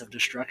goddess of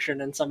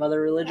destruction in some other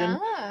religion.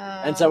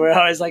 Oh. And so we're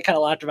always like kind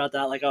of laughed about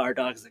that, like, oh, our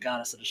dog's the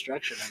goddess of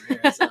destruction over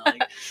here. So,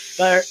 like,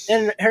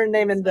 but her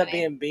name ended up funny.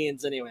 being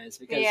Beans, anyways,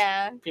 because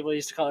Yeah, people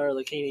used to call her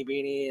Lakini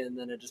Beanie, and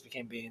then it just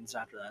became Beans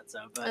after that. So,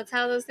 but that's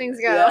how those things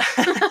go.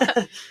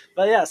 yeah.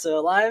 But yeah,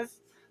 so Live,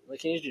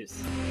 Lakini's Juice.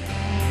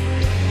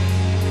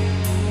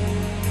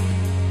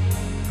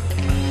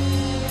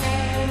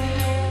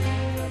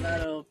 And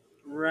that'll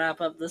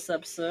wrap up this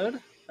episode.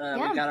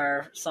 Yeah. We got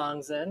our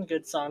songs in,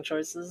 good song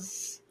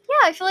choices.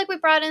 Yeah, I feel like we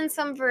brought in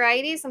some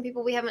variety, some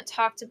people we haven't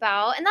talked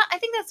about, and I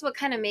think that's what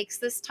kind of makes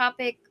this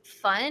topic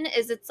fun.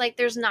 Is it's like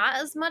there's not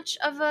as much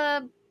of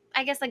a,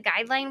 I guess, a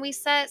guideline we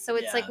set, so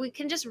it's Yeah. like we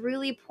can just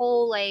really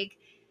pull like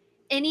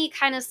any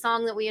kind of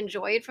song that we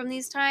enjoyed from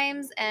these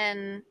times,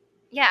 and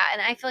yeah,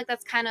 and I feel like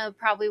that's kind of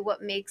probably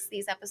what makes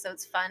these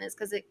episodes fun, is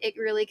because it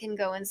really can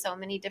go in so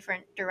many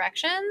different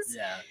directions.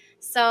 Yeah.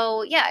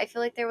 So yeah, I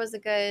feel like there was a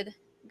good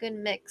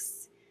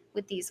mix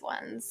with these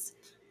ones.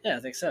 Yeah, I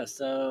think so.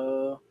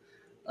 So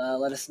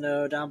let us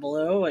know down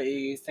below what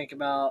you think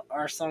about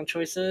our song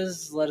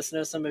choices. Let us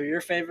know some of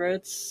your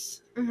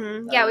favorites.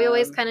 Yeah, we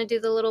always Um, kind of do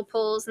the little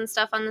polls and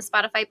stuff on the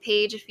Spotify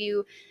page. If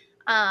you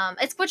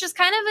It's which is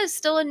kind of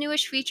still a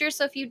newish feature.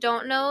 So if you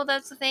don't know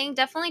that's the thing,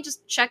 definitely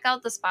just check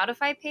out the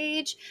Spotify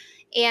page.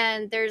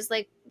 And there's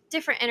like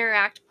different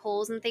interact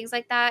polls and things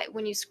like that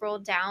when you scroll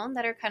down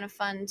that are kind of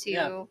fun too.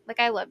 Yeah. Like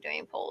I love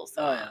doing polls.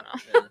 So Oh I yeah.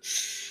 don't know.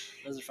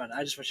 Those are fun.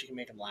 I just wish you could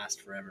make them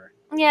last forever.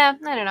 Yeah,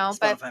 I don't know,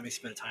 but Spotify makes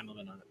you put a time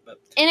limit on it. But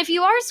and if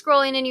you are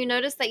scrolling and you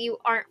notice that you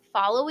aren't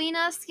following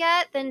us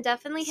yet, then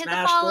definitely hit the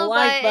Smash the follow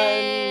like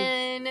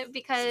button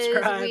because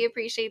Subscribe. we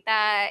appreciate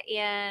that.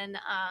 And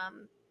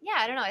yeah,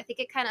 I don't know. I think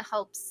it kind of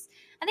helps.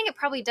 I think it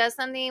probably does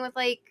something with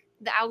like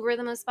the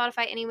algorithm of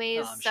Spotify,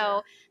 anyways. Oh, I'm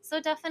sure. So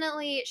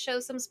definitely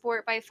show some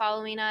support by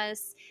following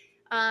us.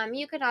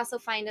 You can also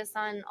find us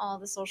on all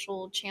the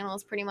social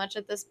channels pretty much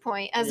at this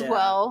point as Yeah.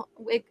 well.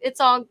 It's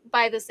all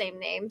by the same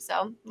name,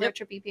 so Road Yep.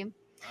 Trip EP.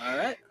 all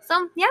right.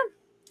 So yeah,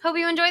 hope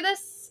you enjoy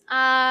this.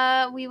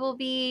 We will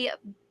be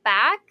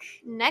back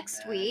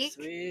next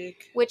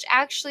week, which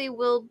actually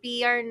will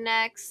be our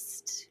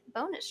next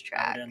bonus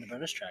track. We're doing the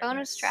bonus track.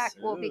 Bonus next. track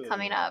will be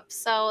coming Ooh. up,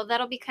 so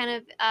that'll be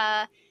kind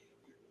of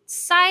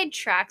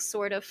sidetrack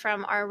sort of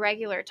from our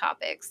regular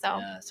topics. So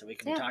Yeah, so we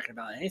can be yeah. talking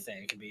about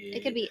anything. It could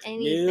be anything.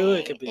 new.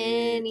 It could be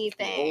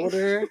anything.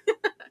 older.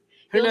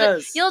 Who You'll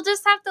knows? You'll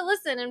just have to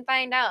listen and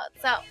find out.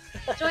 So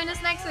join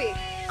us next week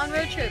on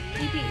Road Trip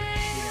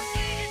EP.